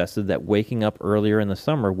suggested that waking up earlier in the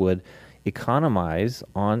summer would economize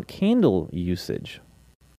on candle usage.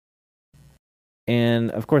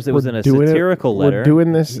 And, of course, it was in a satirical letter. We're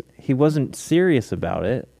doing this. He wasn't serious about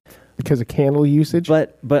it. Because of candle usage?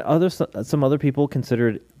 But some other people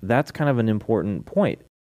considered that's kind of an important point,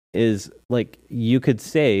 is like you could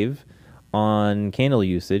save on candle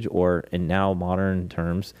usage, or in now modern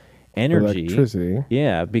terms, energy. Electricity.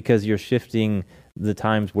 Yeah, because you're shifting the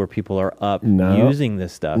times where people are up No. using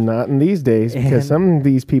this stuff. Not in these days, because And- some of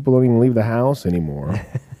these people don't even leave the house anymore.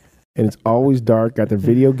 And it's always dark. Got their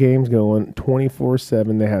video games going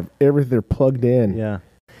 24/7. They have everything. They're plugged in. Yeah.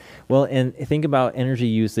 Well, and think about energy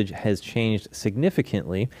usage has changed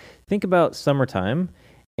significantly. Think about summertime,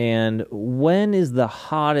 and when is the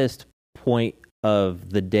hottest point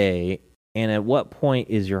of the day, and at what point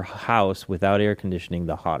is your house without air conditioning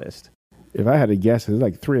the hottest? If I had to guess, it's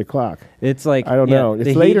like 3:00. It's like I don't know.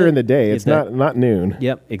 It's later in the day. It's not noon.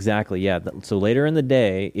 Yep, exactly. Yeah. So later in the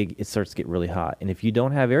day, it starts to get really hot, and if you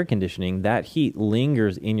don't have air conditioning, that heat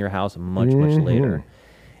lingers in your house much later.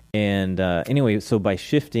 And anyway, so by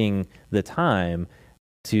shifting the time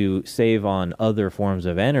to save on other forms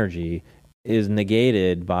of energy is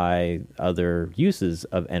negated by other uses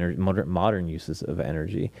of energy, modern uses of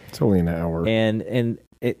energy. It's only an hour. And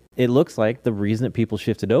it looks like the reason that people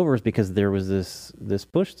shifted over is because there was this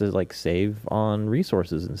push to like save on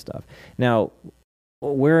resources and stuff. Now,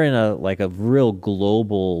 we're in a real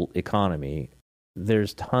global economy.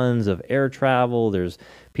 There's tons of air travel. There's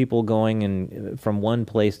people going from one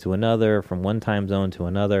place to another, from one time zone to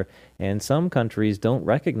another. And some countries don't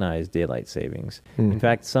recognize daylight savings. In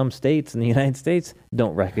fact, some states in the United States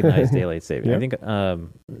don't recognize daylight savings. Yep. I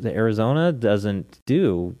think the Arizona doesn't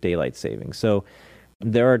do daylight savings. So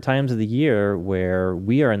there are times of the year where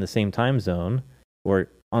we are in the same time zone or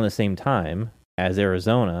on the same time as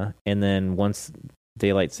Arizona. And then once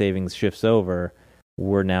daylight savings shifts over,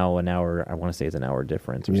 we're now an hour, I want to say it's an hour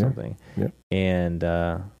difference or something. Yeah. And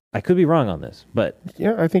I could be wrong on this, but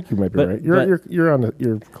yeah, I think you might be right.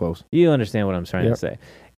 You're close. you understand what I'm trying to say.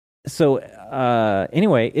 So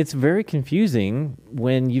anyway, it's very confusing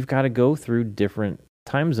when you've got to go through different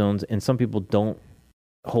time zones, and some people don't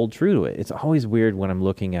hold true to it. It's always weird when I'm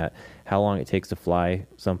looking at how long it takes to fly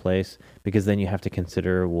someplace, because then you have to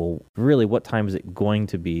consider, well, really, what time is it going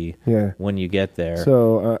to be when you get there?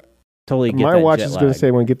 So totally get my that watch jet is going lag. to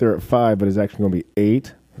say when we get there at 5, but it's actually going to be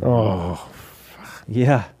 8. Oh,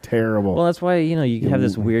 yeah. terrible. Well, that's why, you have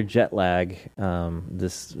this weird jet lag,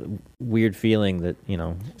 this weird feeling that,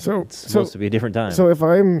 it's supposed to be a different time. So if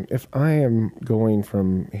I am going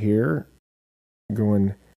from here,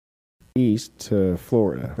 going east to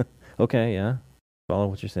Florida, okay, yeah. Follow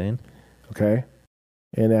what you're saying. okay,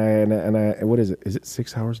 and I what is it? Is it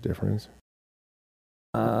 6 hours difference?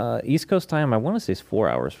 East Coast time, I want to say, is 4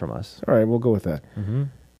 hours from us. All right, we'll go with that. Mm-hmm.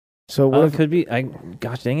 So what it could be.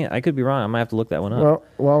 Gosh dang it, I could be wrong. I might have to look that one up.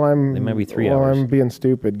 Well, It might be 3 hours. I'm being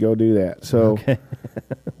stupid, go do that. So Okay.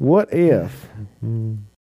 what if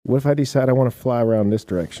I decide I want to fly around this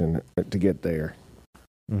direction to get there?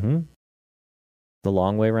 Mm-hmm. The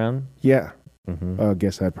long way around. Yeah. Mm-hmm. I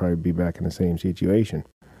guess I'd probably be back in the same situation.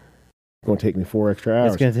 It's going to take me 4 extra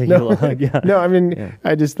hours. It's going to take you long. Yeah. No, I mean, Yeah.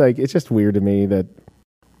 I just it's just weird to me that.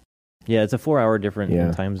 Yeah, it's a 4 hour different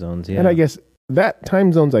Yeah. time zones. Yeah. And I guess that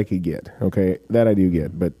time zones I could get. Okay, that I do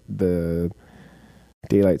get, but the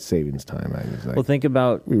daylight savings time, I was like, well, think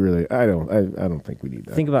about I don't think we need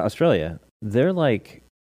that. think about Australia. They're like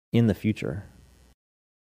in the future.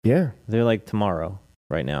 Yeah, They're like tomorrow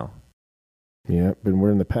right now. yeah, but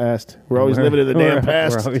we're in the past. We're always living in the damn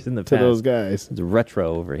past. We're always in the to past. those guys. It's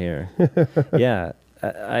retro over here. Yeah.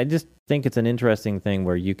 I just think it's an interesting thing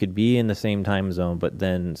where you could be in the same time zone, but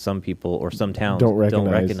then some people or some towns don't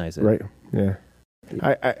recognize it. Right. Yeah.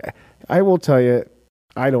 I will tell you,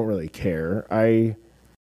 I don't really care. I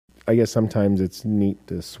guess sometimes it's neat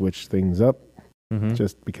to switch things up Mm-hmm.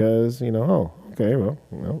 just because, okay, well,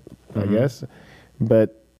 I Mhm. guess.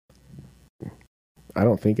 But I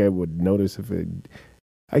don't think I would notice if it.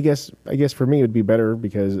 I guess for me it would be better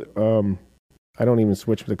because I don't even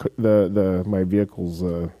switch the my vehicle's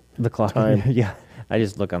The clock. time. Yeah. I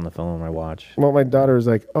just look on the phone on my watch. Well, my daughter was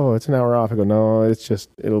like, "Oh, it's an hour off." I go, "No,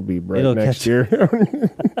 it'll be right It'll next catch- year."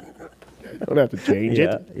 I don't have to change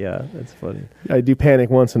it. Yeah, that's funny. I do panic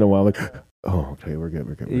once in a while, like, "Oh, okay, we're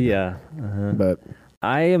good. Yeah. Uh-huh. But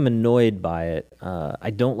I am annoyed by it. I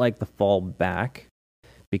don't like the fall back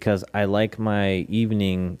because I like my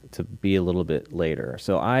evening to be a little bit later.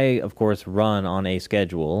 So I, of course, run on a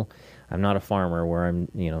schedule. I'm not a farmer where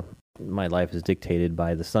my life is dictated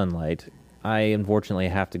by the sunlight. I unfortunately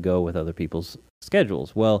have to go with other people's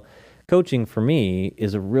schedules. Well, coaching for me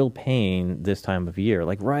is a real pain this time of year.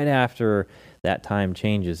 Like right after that time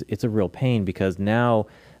changes, it's a real pain because now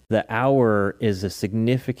the hour is a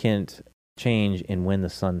significant change in when the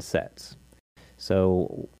sun sets.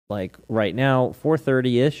 So like right now,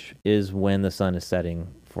 4:30-ish is when the sun is setting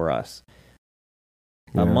for us.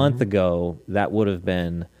 A month ago, that would have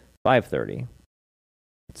been 5:30.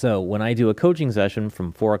 So when I do a coaching session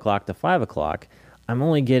from 4 o'clock to 5 o'clock, I'm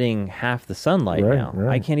only getting half the sunlight now.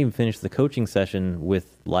 Right. I can't even finish the coaching session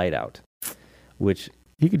with light out, which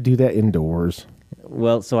You could do that indoors.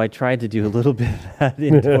 Well, so I tried to do a little bit of that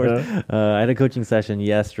indoors. I had a coaching session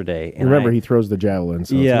yesterday. And Remember, he throws the javelin,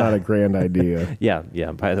 so it's not a grand idea. Yeah,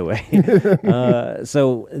 by the way.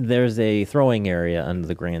 So there's a throwing area under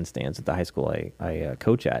the grandstands at the high school I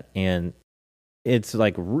coach at, and it's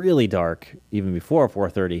like really dark even before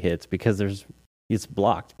 4:30 hits because it's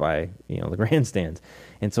blocked by the grandstands.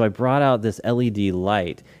 And so I brought out this LED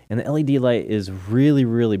light, and the LED light is really,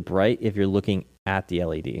 really bright if you're looking at the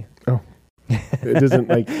LED. Oh. It doesn't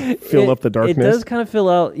fill up the darkness. It does kind of fill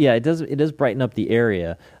out. Yeah, it does. It does brighten up the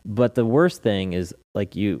area. But the worst thing is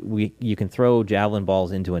you can throw javelin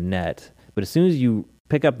balls into a net, but as soon as you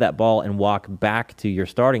pick up that ball and walk back to your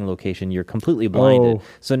starting location, you're completely blinded. Oh.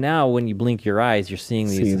 So now when you blink your eyes, you're seeing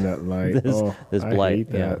that light. this I blight. hate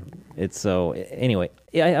that. Yeah, it's so. Anyway,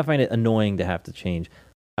 I find it annoying to have to change.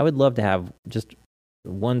 I would love to have just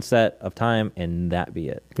one set of time and that be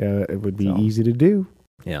it. Yeah, it would be easy to do.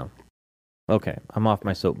 Yeah. Okay, I'm off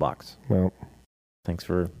my soapbox. Well, thanks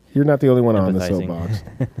for. You're not the only one on the soapbox.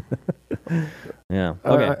 Yeah.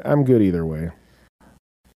 Okay. I'm good either way.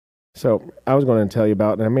 So I was going to tell you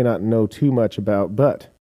about, and I may not know too much about, but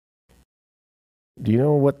do you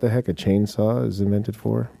know what the heck a chainsaw is invented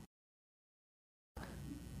for?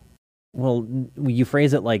 Well, you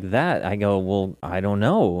phrase it like that. I go, well, I don't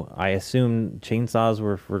know. I assume chainsaws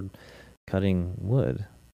were for cutting wood.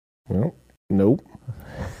 Well, nope.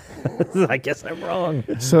 I guess I'm wrong.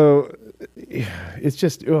 So it's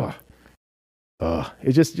just,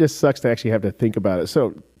 it just sucks to actually have to think about it.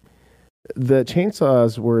 So the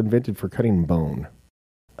chainsaws were invented for cutting bone.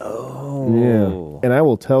 Oh. Yeah. And I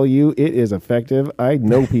will tell you, it is effective. I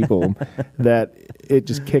know people that it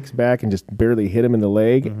just kicks back and just barely hit them in the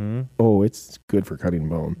leg. Mm-hmm. Oh, it's good for cutting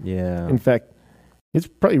bone. Yeah. In fact, it's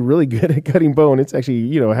probably really good at cutting bone. It's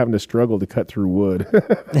actually, having to struggle to cut through wood.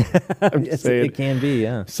 I'm just saying. It can be,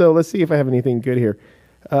 yeah. So let's see if I have anything good here.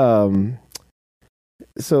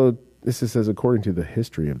 So this says, according to the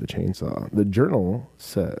history of the chainsaw, the journal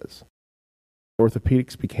says,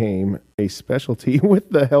 orthopedics became a specialty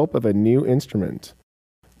with the help of a new instrument.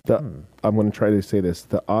 I'm going to try to say this.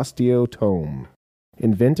 The osteotome,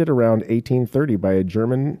 invented around 1830 by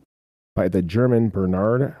the German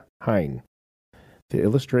Bernhard Hein. The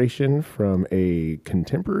illustration from a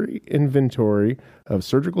contemporary inventory of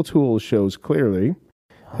surgical tools shows clearly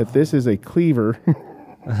that this is a cleaver.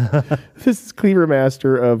 This is Cleaver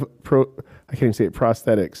Master of I can't even say it,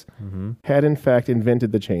 prosthetics. Mm-hmm. Had in fact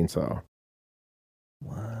invented the chainsaw.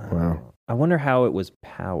 Wow. I wonder how it was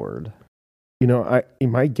powered.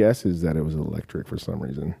 My guess is that it was electric for some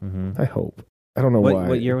reason. Mm-hmm. I hope. I don't know why.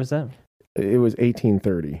 What year was that? It was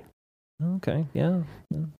 1830. Okay, yeah.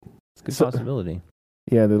 It's a good possibility.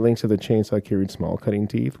 Yeah, the links of the chainsaw carried small cutting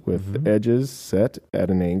teeth with edges set at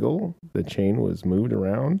an angle. The chain was moved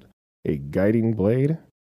around a guiding blade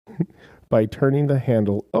by turning the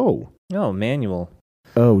handle. Oh, manual.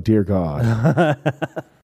 Oh, dear God.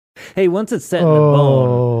 Hey, once it's set in the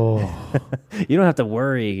bone, you don't have to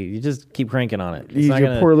worry. You just keep cranking on it. You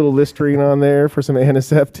pour a little Listerine on there for some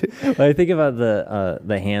antiseptic. I think about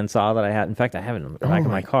the handsaw that I had. In fact, I have it in the back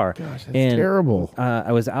of my car. Gosh, that's terrible.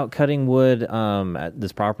 I was out cutting wood at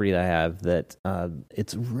this property that I have that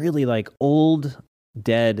it's really like old,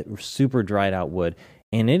 dead, super dried out wood.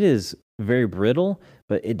 And it is very brittle,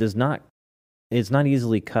 but it's not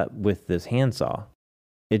easily cut with this handsaw.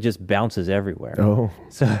 It just bounces everywhere. Oh.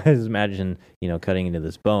 So I just imagine, cutting into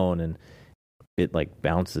this bone and it like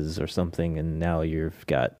bounces or something, and now you've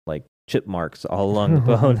got like chip marks all along the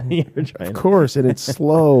bone. Of course, and it's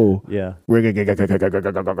slow. Yeah.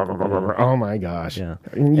 Oh my gosh. Yeah.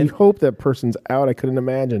 And you hope that person's out. I couldn't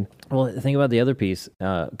imagine. Well, think about the other piece,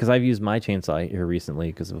 because I've used my chainsaw here recently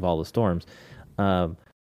because of all the storms.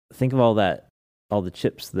 Think of all the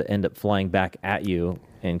chips that end up flying back at you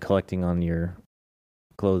and collecting on your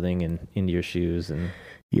clothing and into your shoes, and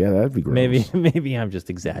yeah, that'd be gross. Maybe I'm just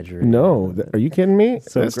exaggerating. No, are you kidding me?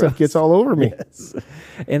 That stuff gets all over me. Yes.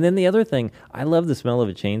 And then the other thing, I love the smell of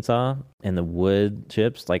a chainsaw and the wood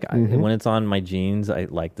chips. Like when it's on my jeans, I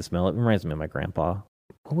like the smell. It reminds me of my grandpa.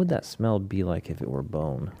 What would that smell be like if it were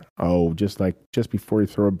bone? Oh, just before you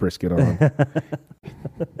throw a brisket on.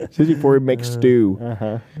 Just before you make stew.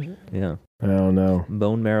 Yeah. I don't know.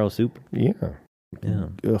 Bone marrow soup. Yeah. Yeah.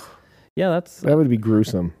 Ugh. Yeah, that would be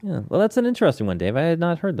gruesome. Yeah, well, that's an interesting one, Dave. I had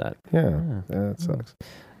not heard that. Yeah, that sucks.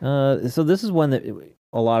 So this is one that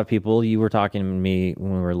a lot of people. You were talking to me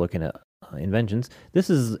when we were looking at inventions. This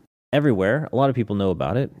is everywhere. A lot of people know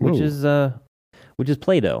about it, which is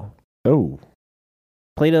Play-Doh. Oh,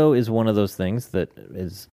 Play-Doh is one of those things that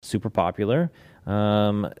is super popular.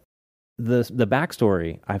 The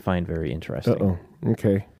backstory I find very interesting.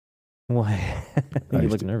 Okay. Why? I You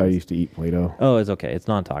look nervous. I used to eat Play-Doh. Oh, it's okay. It's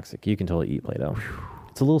non-toxic. You can totally eat Play-Doh.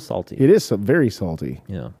 It's a little salty. It is very salty.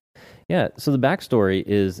 Yeah. So the backstory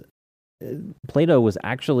is Play-Doh was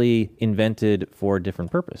actually invented for a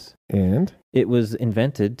different purpose. And? It was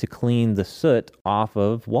invented to clean the soot off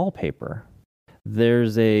of wallpaper.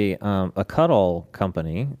 There's a cut-all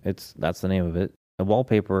company. That's the name of it. A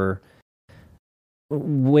wallpaper.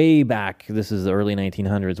 Way back, this is the early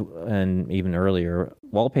 1900s and even earlier,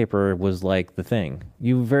 wallpaper was like the thing.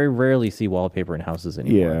 You very rarely see wallpaper in houses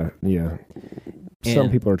anymore. Yeah. Some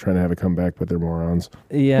people are trying to have it come back, but they're morons.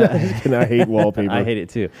 Yeah. And I hate wallpaper. I hate it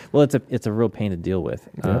too. Well, it's a real pain to deal with.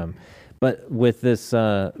 Yep. But with this,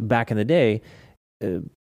 back in the day,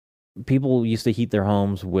 people used to heat their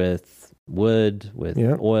homes with wood, with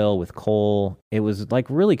oil, with coal. It was like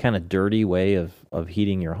really kind of dirty way of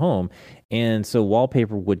heating your home. And so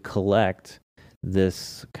wallpaper would collect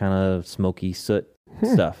this kind of smoky soot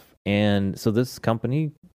stuff. And so this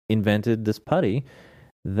company invented this putty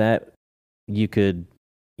that you could,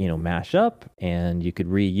 mash up and you could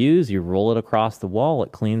reuse. You roll it across the wall.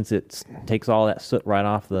 It cleans it, takes all that soot right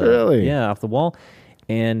off off the wall.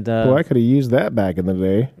 And I could have used that back in the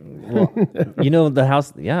day. Well, the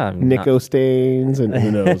house, Nico stains and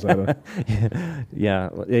who knows? I don't. Yeah.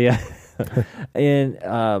 And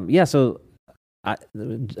so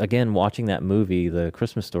again, watching that movie, the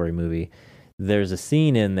Christmas Story movie, there's a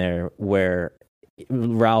scene in there where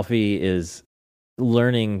Ralphie is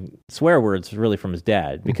learning swear words really from his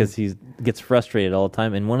dad because he gets frustrated all the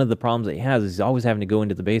time. And one of the problems that he has is he's always having to go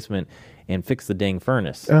into the basement and fix the dang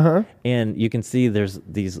furnace. And you can see there's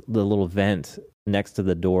the little vent next to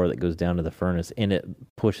the door that goes down to the furnace, and it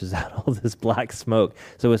pushes out all this black smoke.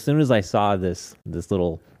 So as soon as I saw this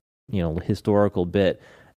little, historical bit,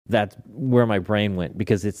 that's where my brain went,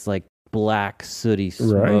 because it's like black sooty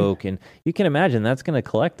smoke, and you can imagine that's going to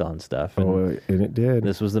collect on stuff. And it did.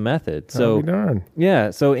 This was the method. So darn.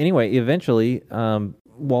 Yeah. So anyway, eventually,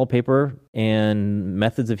 wallpaper and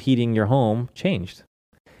methods of heating your home changed.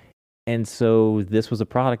 And so this was a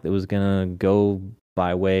product that was going to go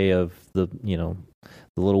by way of the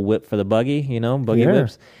little whip for the buggy, buggy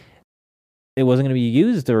whips. It wasn't going to be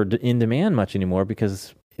used or in demand much anymore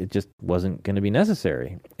because it just wasn't going to be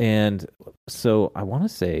necessary. And so I want to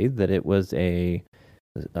say that it was a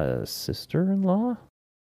sister-in-law,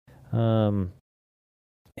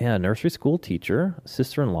 nursery school teacher,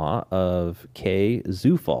 sister-in-law of Kay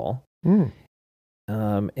Zufall.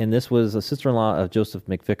 And this was a sister-in-law of Joseph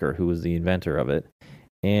McVicker, who was the inventor of it.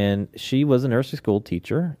 And she was a nursery school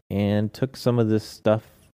teacher and took some of this stuff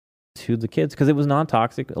to the kids because it was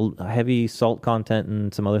non-toxic, a heavy salt content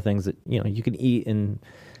and some other things that, you can eat and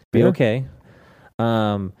be okay.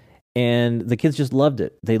 And the kids just loved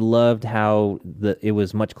it. They loved how it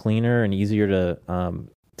was much cleaner and easier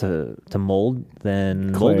to mold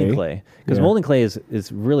than molding clay. Because molding clay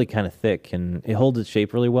is really kind of thick and it holds its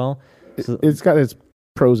shape really well. So, it's got its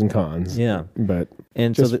pros and cons. Yeah. But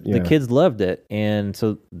so the kids loved it. And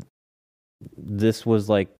so this was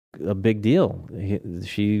like a big deal.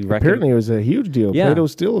 Apparently it was a huge deal. Yeah.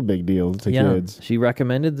 Play-Doh's still a big deal to kids. She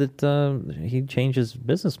recommended that he change his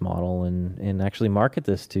business model and actually market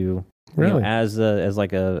this to as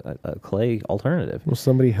like a clay alternative. Well,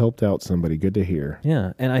 somebody helped out somebody. Good to hear.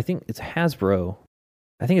 Yeah, and I think it's Hasbro.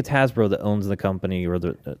 I think it's Hasbro that owns the company or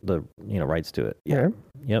the rights to it. Yeah.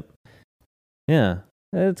 Yep. Yeah.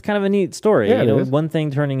 It's kind of a neat story. Yeah, one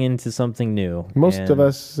thing turning into something new. Most of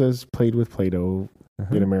us has played with Play-Doh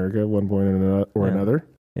in America at one point or another.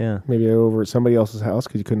 Yeah. Maybe over at somebody else's house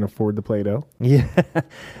because you couldn't afford the Play-Doh. Yeah.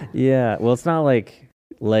 Yeah. Well, it's not like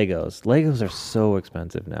Legos. Legos are so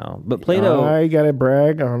expensive now. But Play-Doh... I got to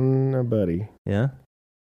brag on a buddy. Yeah?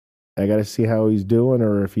 I got to see how he's doing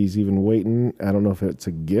or if he's even waiting. I don't know if it's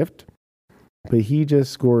a gift. But he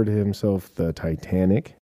just scored himself the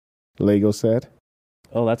Titanic Lego set.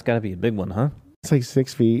 Oh, that's got to be a big one, huh? It's like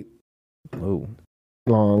 6 feet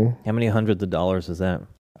long. How many hundreds of dollars is that?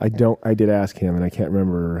 I did ask him, and I can't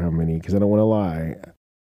remember how many because I don't want to lie.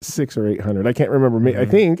 600 or 800. I can't remember. I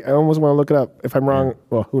think I almost want to look it up. If I'm wrong,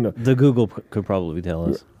 well, who knows? The Google could probably tell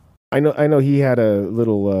us. I know he had a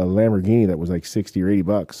little Lamborghini that was like $60 or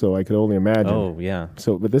 $80, so I could only imagine. Oh yeah.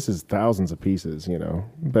 So, but this is thousands of pieces,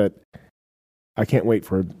 But I can't wait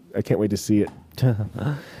to see it.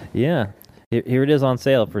 Yeah. Here it is on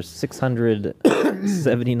sale for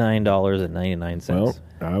 $679.99. Well,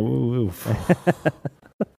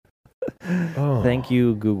 oh. Thank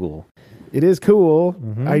you, Google. It is cool.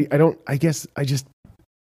 Mm-hmm. I guess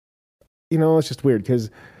it's just weird because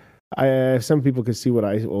some people could see what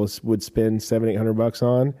I would spend $700-800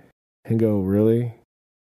 on and go, really?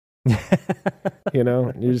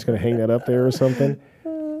 You're just going to hang that up there or something.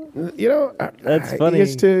 That's funny.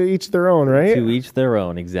 It's to each their own, right? To each their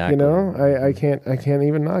own, exactly. I can't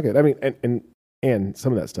even knock it. I mean, and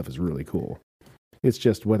some of that stuff is really cool. It's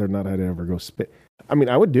just whether or not I'd ever go spend. I mean,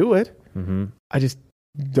 I would do it. Mm-hmm. I just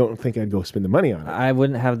don't think I'd go spend the money on it. I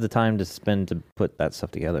wouldn't have the time to spend to put that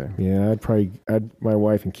stuff together. Yeah, my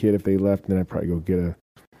wife and kid, if they left, then I'd probably go get a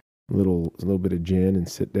little bit of gin and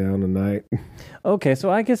sit down a night. Okay,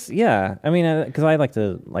 so I guess, yeah. I mean, because I like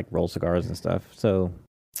to roll cigars and stuff, so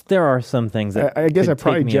there are some things that I guess I'd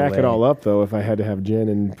probably jack away. it all up, though, if I had to have gin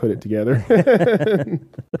and put it together.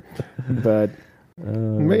 But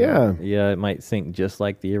yeah. Yeah, it might sink just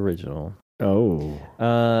like the original. Oh.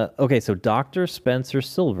 Okay, so Dr. Spencer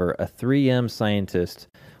Silver, a 3M scientist,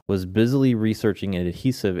 was busily researching an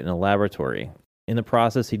adhesive in a laboratory. In the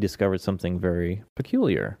process, he discovered something very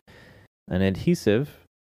peculiar. An adhesive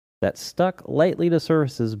that stuck lightly to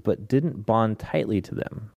surfaces but didn't bond tightly to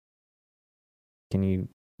them. Can you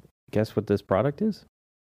guess what this product is?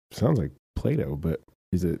 Sounds like Play-Doh, but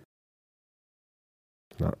is it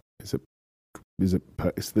not? Is it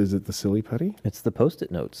the silly putty? It's the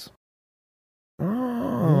Post-it notes.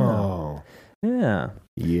 Oh. Yeah.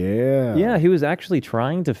 Yeah. Yeah, he was actually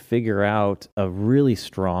trying to figure out a really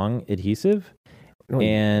strong adhesive.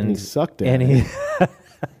 And he sucked at and it.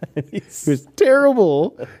 He was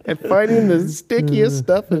terrible at finding the stickiest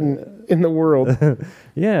stuff in the world.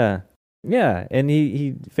 Yeah. Yeah, and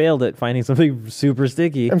he failed at finding something super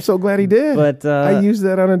sticky. I'm so glad he did. But I use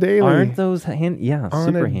that on a daily. Aren't those super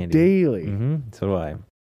handy? Daily. Mm-hmm. So do I.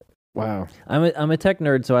 Wow. I'm a tech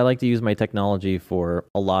nerd, so I like to use my technology for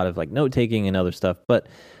a lot of note taking and other stuff. But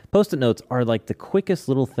Post-it notes are the quickest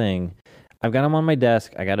little thing. I've got them on my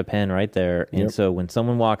desk. I got a pen right there, and so when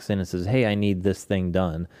someone walks in and says, "Hey, I need this thing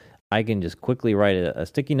done," I can just quickly write a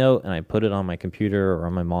sticky note and I put it on my computer or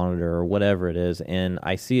on my monitor or whatever it is, and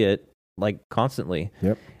I see it constantly.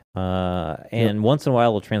 Yep. And once in a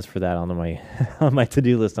while, I'll transfer that onto my on my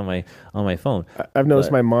to-do list on my phone. I've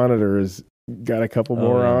noticed my monitor has got a couple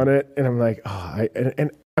more on it, and I'm like, and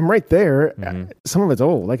I'm right there. Mm-hmm. Some of it's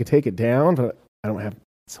old. I could take it down, but I don't have.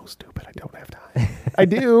 It's so stupid. I don't have time. I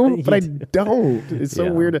do, but I don't. It's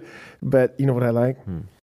so weird. But you know what I like?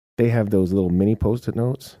 They have those little mini Post-it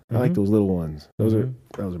notes. I like those little ones. Those are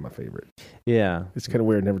my favorite. Yeah. It's kind of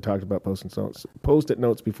weird. Never talked about Post-it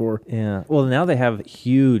notes before. Yeah. Well, now they have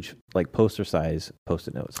huge, poster size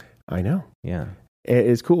Post-it notes. I know. Yeah.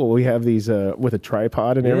 It's cool. We have these with a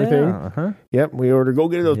tripod and everything. Uh-huh. Yep. We ordered, go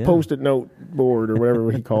get those Post-it note board or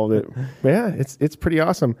whatever he called it. But yeah, it's pretty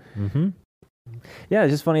awesome. Mm-hmm. Yeah,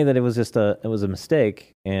 it's just funny that it was a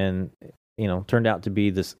mistake and, turned out to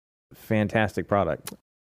be this fantastic product.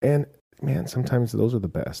 And man, sometimes those are the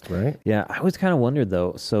best, right? Yeah, I always kind of wondered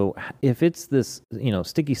though. So if it's this,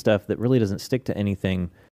 sticky stuff that really doesn't stick to anything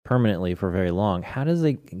permanently for very long, how does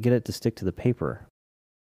they get it to stick to the paper?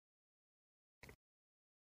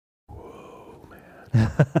 Whoa,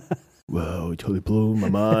 man! Whoa, it totally blew my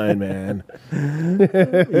mind, man.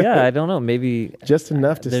 Yeah, I don't know. Maybe just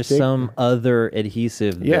enough to there's stick. some other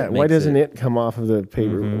adhesive. Yeah, why doesn't it come off of the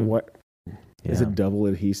paper? Mm-hmm. What is it? Double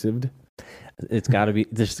adhesive? It's got to be.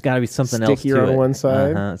 There's got to be something else. Stickier on one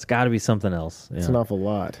side. It's got to be something else. Yeah. It's an awful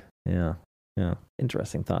lot. Yeah.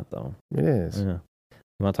 Interesting thought, though. It is. Yeah. You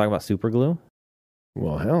want to talk about super glue?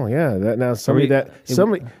 Well, hell yeah! Somebody that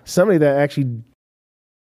actually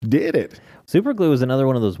did it. Super glue is another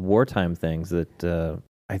one of those wartime things that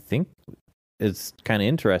I think is kind of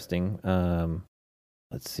interesting.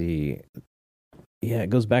 Let's see. Yeah,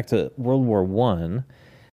 it goes back to World War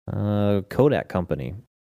I. Kodak Company.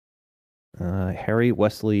 Harry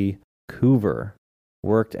Wesley Coover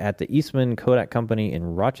worked at the Eastman Kodak Company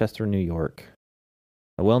in Rochester, New York.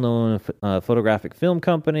 A well-known photographic film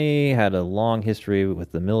company, had a long history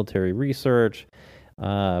with the military research.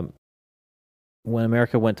 When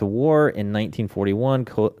America went to war in 1941,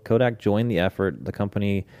 Kodak joined the effort. The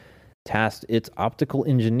company tasked its optical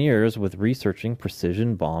engineers with researching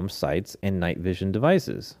precision bomb sights and night vision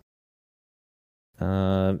devices.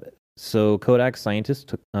 So Kodak scientists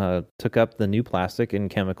took up the new plastic and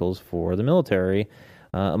chemicals for the military.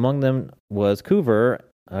 Among them was Coover,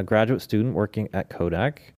 a graduate student working at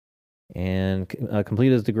Kodak, and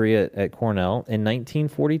completed his degree at Cornell. In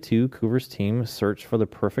 1942, Coover's team searched for the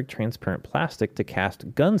perfect transparent plastic to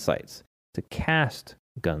cast gun sights.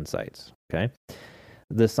 Okay?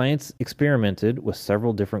 The science experimented with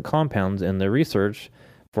several different compounds in their research,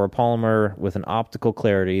 for a polymer with an optical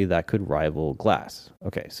clarity that could rival glass.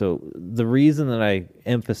 Okay, so the reason that I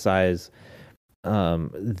emphasize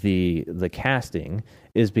the casting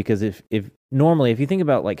is because if normally if you think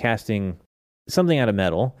about like casting something out of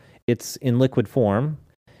metal, it's in liquid form,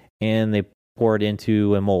 and they pour it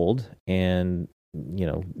into a mold and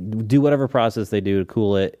do whatever process they do to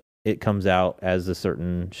cool it. It comes out as a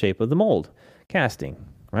certain shape of the mold, casting,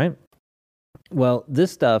 right? Well,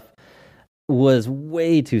 this stuff was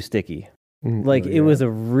way too sticky. Like, it was a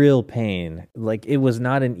real pain. Like, it was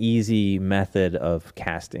not an easy method of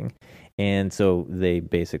casting. And so they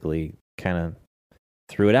basically kind of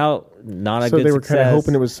threw it out. Not a good success. So they were kind of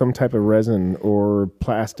hoping it was some type of resin or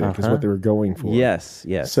plastic is what they were going for. Yes.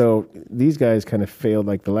 So these guys kind of failed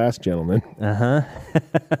like the last gentleman.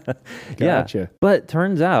 Gotcha. Yeah. But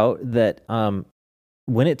turns out that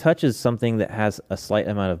when it touches something that has a slight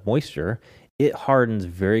amount of moisture, it hardens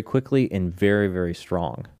very quickly and very, very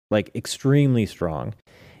strong. Like extremely strong.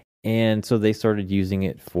 And so they started using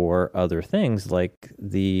it for other things like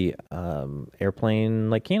the airplane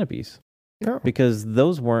like canopies. Oh. Because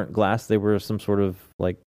those weren't glass, they were some sort of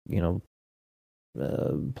like,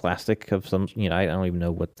 plastic of some, I don't even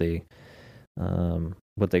know what they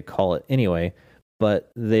call it anyway,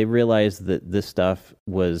 but they realized that this stuff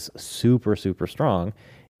was super, super strong,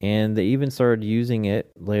 and they even started using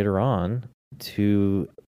it later on to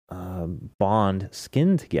bond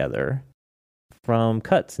skin together from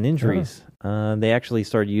cuts and injuries. They actually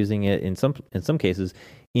started using it in some cases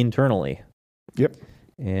internally. Yep.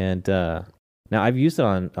 And now I've used it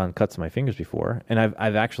on cuts of my fingers before, and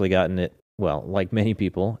I've actually gotten it. Well, like many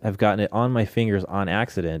people, I've gotten it on my fingers on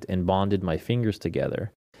accident and bonded my fingers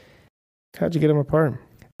together. How'd you get them apart?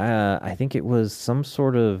 I think it was some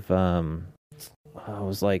sort of. It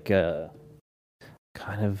was like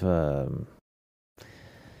kind of.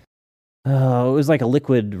 It was like a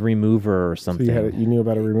liquid remover or something. So you knew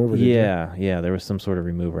about a remover, did you? Yeah, there was some sort of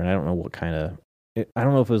remover, and I don't know what kind of... I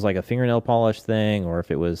don't know if it was like a fingernail polish thing or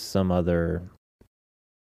if it was some other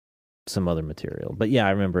material. But yeah, I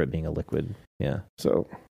remember it being a liquid. Yeah. So...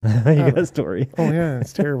 you got a story. Oh, yeah,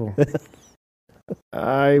 it's terrible.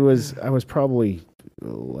 I was probably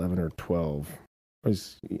 11 or 12. I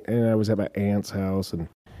was at my aunt's house,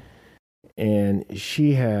 and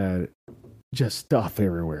she had... just stuff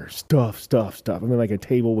everywhere. Stuff. I mean, like a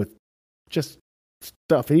table with just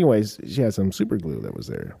stuff. Anyways, she had some super glue that was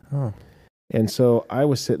there. Oh. And so I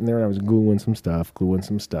was sitting there and I was gluing some stuff.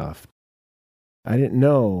 I didn't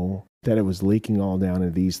know that it was leaking all down into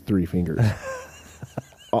these 3 fingers.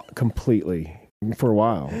 Completely. For a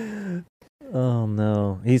while. Oh,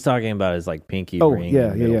 no. He's talking about his, like, pinky ring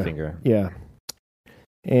and middle finger. Yeah.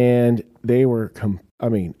 And they were,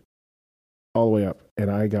 all the way up.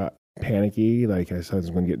 And I got panicky, like I said I was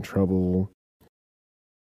going to get in trouble.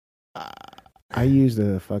 I used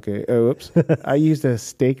I used a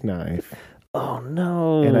steak knife. Oh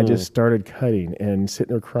no! And I just started cutting and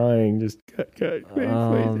sitting there crying, just cut, please.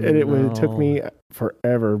 And it took me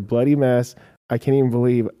forever. Bloody mess. I can't even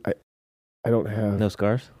believe I don't have no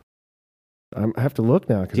scars. I have to look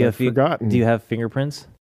now because I've forgotten. Do you have fingerprints?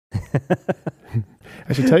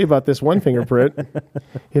 I should tell you about this one fingerprint.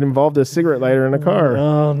 It involved a cigarette lighter in a car.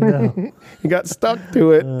 Oh, no. It got stuck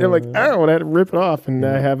to it. And I'm like, and I had to rip it off, and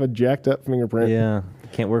I have a jacked up fingerprint. Yeah.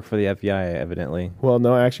 Can't work for the FBI, evidently. Well,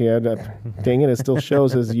 no, actually, dang it still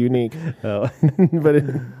shows as unique. Oh.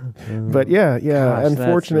 But yeah. Gosh,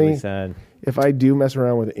 unfortunately, that's really sad. If I do mess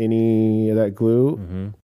around with any of that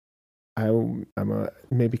glue, I'm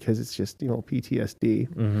maybe because it's just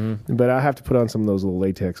PTSD, but I have to put on some of those little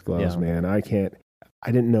latex gloves, man. I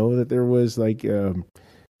didn't know that there was like some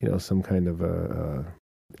kind of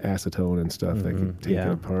acetone and stuff that could take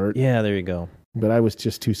it apart. Yeah, there you go. But I was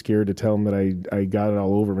just too scared to tell them that I got it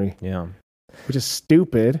all over me. Yeah, which is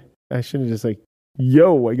stupid. I should have just like,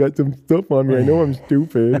 yo, I got some stuff on me. I know I'm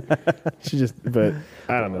stupid. But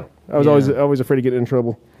I don't know. I was always afraid to get in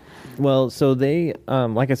trouble. Well, so they,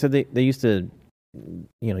 like I said, they used to,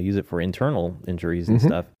 use it for internal injuries and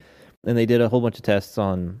stuff, and they did a whole bunch of tests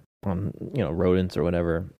on rodents or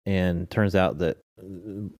whatever, and turns out that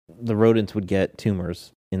the rodents would get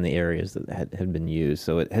tumors in the areas that had been used,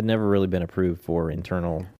 so it had never really been approved for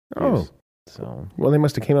internal use. So well, they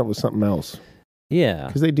must have came up with something else. Yeah,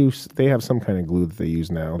 because they have some kind of glue that they use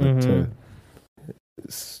now to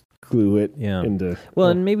glue it into. Well,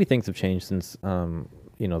 and maybe things have changed since.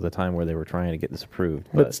 The time where they were trying to get this approved.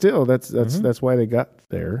 But still, that's why they got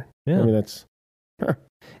there. Yeah. I mean, that's...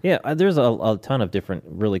 Yeah, there's a ton of different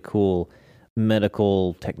really cool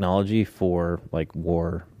medical technology for, like,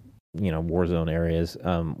 war zone areas.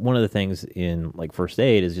 One of the things in, like, first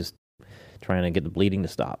aid is just trying to get the bleeding to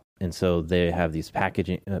stop. And so they have these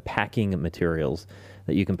packing materials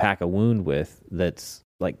that you can pack a wound with that's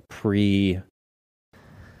like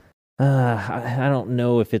I don't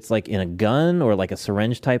know if it's like in a gun or like a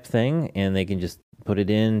syringe type thing, and they can just put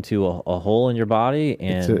it into a hole in your body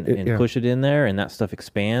and push it in there, and that stuff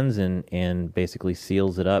expands and basically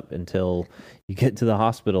seals it up until you get to the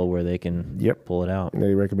hospital where they can pull it out.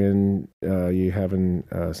 They recommend you having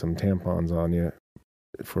some tampons on you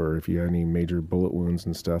for if you have any major bullet wounds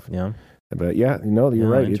and stuff. Yeah. But you're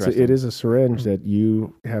right. It is a syringe that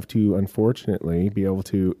you have to, unfortunately, be able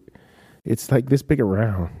to. It's like this big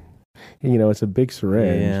around. It's a big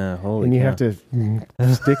syringe. Yeah, holy and you cow. have to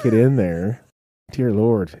stick it in there. Dear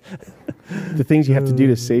Lord, the things you have to do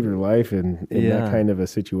to save your life in that kind of a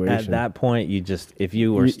situation. At that point, if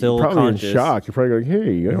you were still you're probably conscious, in shock. You're probably going,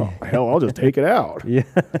 "Hey, hell, I'll just take it out." Yeah,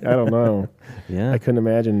 I don't know. Yeah, I couldn't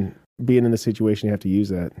imagine being in the situation you have to use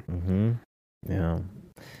that. Mm-hmm. Yeah.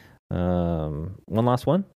 One last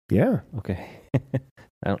one. Yeah. Okay.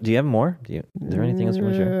 Do you have more? Is there anything else you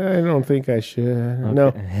want to share? I don't think I should.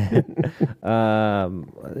 Okay. No.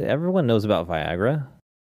 Everyone knows about Viagra.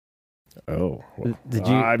 Oh, well, did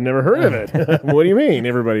you? I've never heard of it. What do you mean?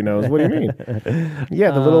 Everybody knows. What do you mean?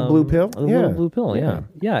 Yeah, the little blue pill. Little blue pill.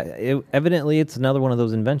 Yeah. Evidently, it's another one of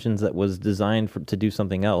those inventions that was designed to do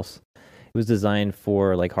something else. It was designed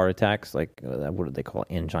for like heart attacks, like what do they call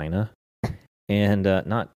it? Angina, and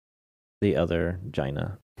not the other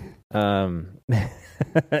gina. But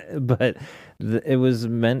it was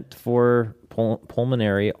meant for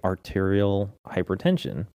pulmonary arterial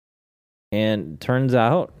hypertension, and turns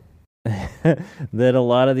out that a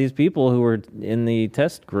lot of these people who were in the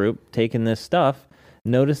test group taking this stuff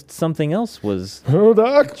noticed something else was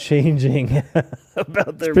Doc, changing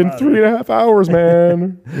about their It's been body. 3.5 hours,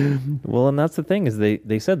 man. Well, and that's the thing is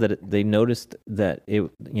they said that they noticed that an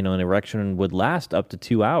erection would last up to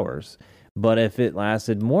 2 hours. But if it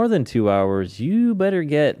lasted more than 2 hours, you better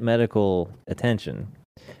get medical attention.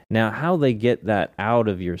 Now, how they get that out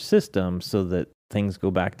of your system so that things go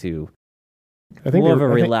back to more of a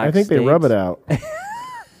relaxed I think they rub it out.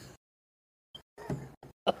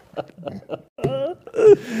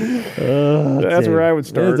 That's where I would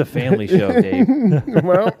start. It's a family show, Dave.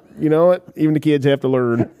 Well, you know what? Even the kids have to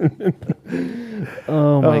learn.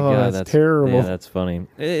 Oh my God, that's terrible. Yeah, that's funny.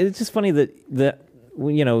 It's just funny that there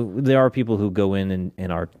are people who go in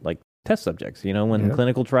and are like test subjects. When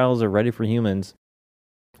clinical trials are ready for humans,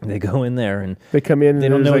 they go in there and they come in. They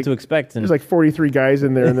don't know what to expect. There's like 43 guys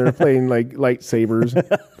in there, and they're playing like lightsabers,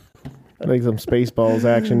 like some Spaceballs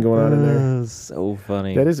action going on in there. So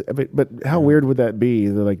funny. That is, but how weird would that be?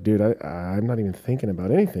 They're like, dude, I'm not even thinking about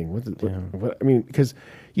anything. What I mean, because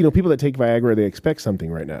people that take Viagra, they expect something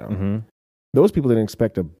right now. Mm-hmm. Those people didn't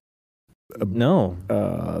expect a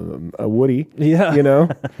Woody. Yeah.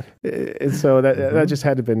 And so that just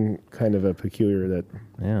had to have been kind of a peculiar that.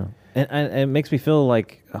 Yeah. And it makes me feel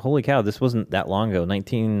like, holy cow, this wasn't that long ago,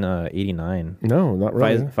 1989. No, not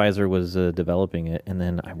really. Pfizer was developing it. And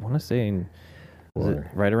then I want to say, was it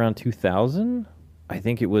right around 2000? I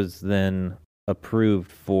think it was then approved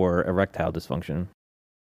for erectile dysfunction.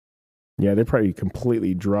 Yeah, they probably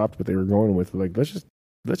completely dropped what they were going with. Like, let's just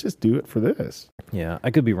do it for this. Yeah,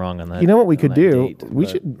 I could be wrong on that. You know what we could do? We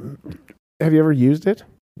should. Have you ever used it?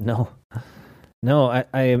 No.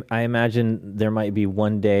 I imagine there might be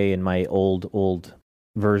one day in my old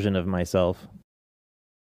version of myself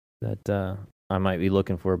that I might be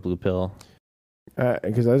looking for a blue pill.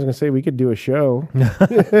 Because I was going to say we could do a show. I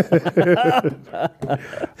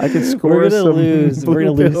could score We're some. We're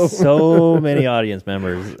going to lose so many audience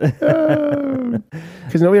members.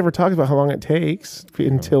 Because nobody ever talks about how long it takes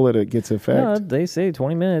until it gets effect. No, they say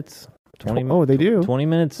 20 minutes. 20. Oh, they do. 20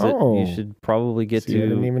 minutes. You should probably get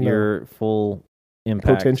to your full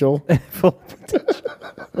impact. Potential. Full potential.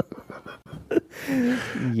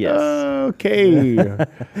 Yes. Okay.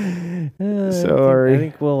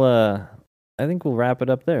 Sorry. I think we'll wrap it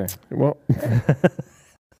up there. Well,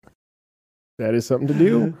 that is something to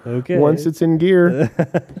do. Okay. Once it's in gear.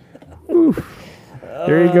 Oof.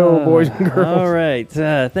 There you go, boys and girls. All right.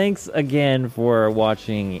 Thanks again for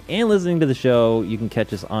watching and listening to the show. You can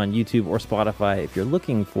catch us on YouTube or Spotify. If you're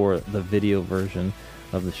looking for the video version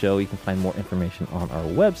of the show, you can find more information on our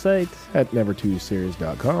website at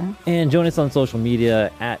nevertooseries.com. And join us on social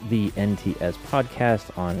media at the NTS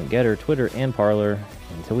Podcast on Getter, Twitter, and Parler.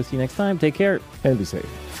 Until we see you next time, take care and be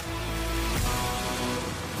safe.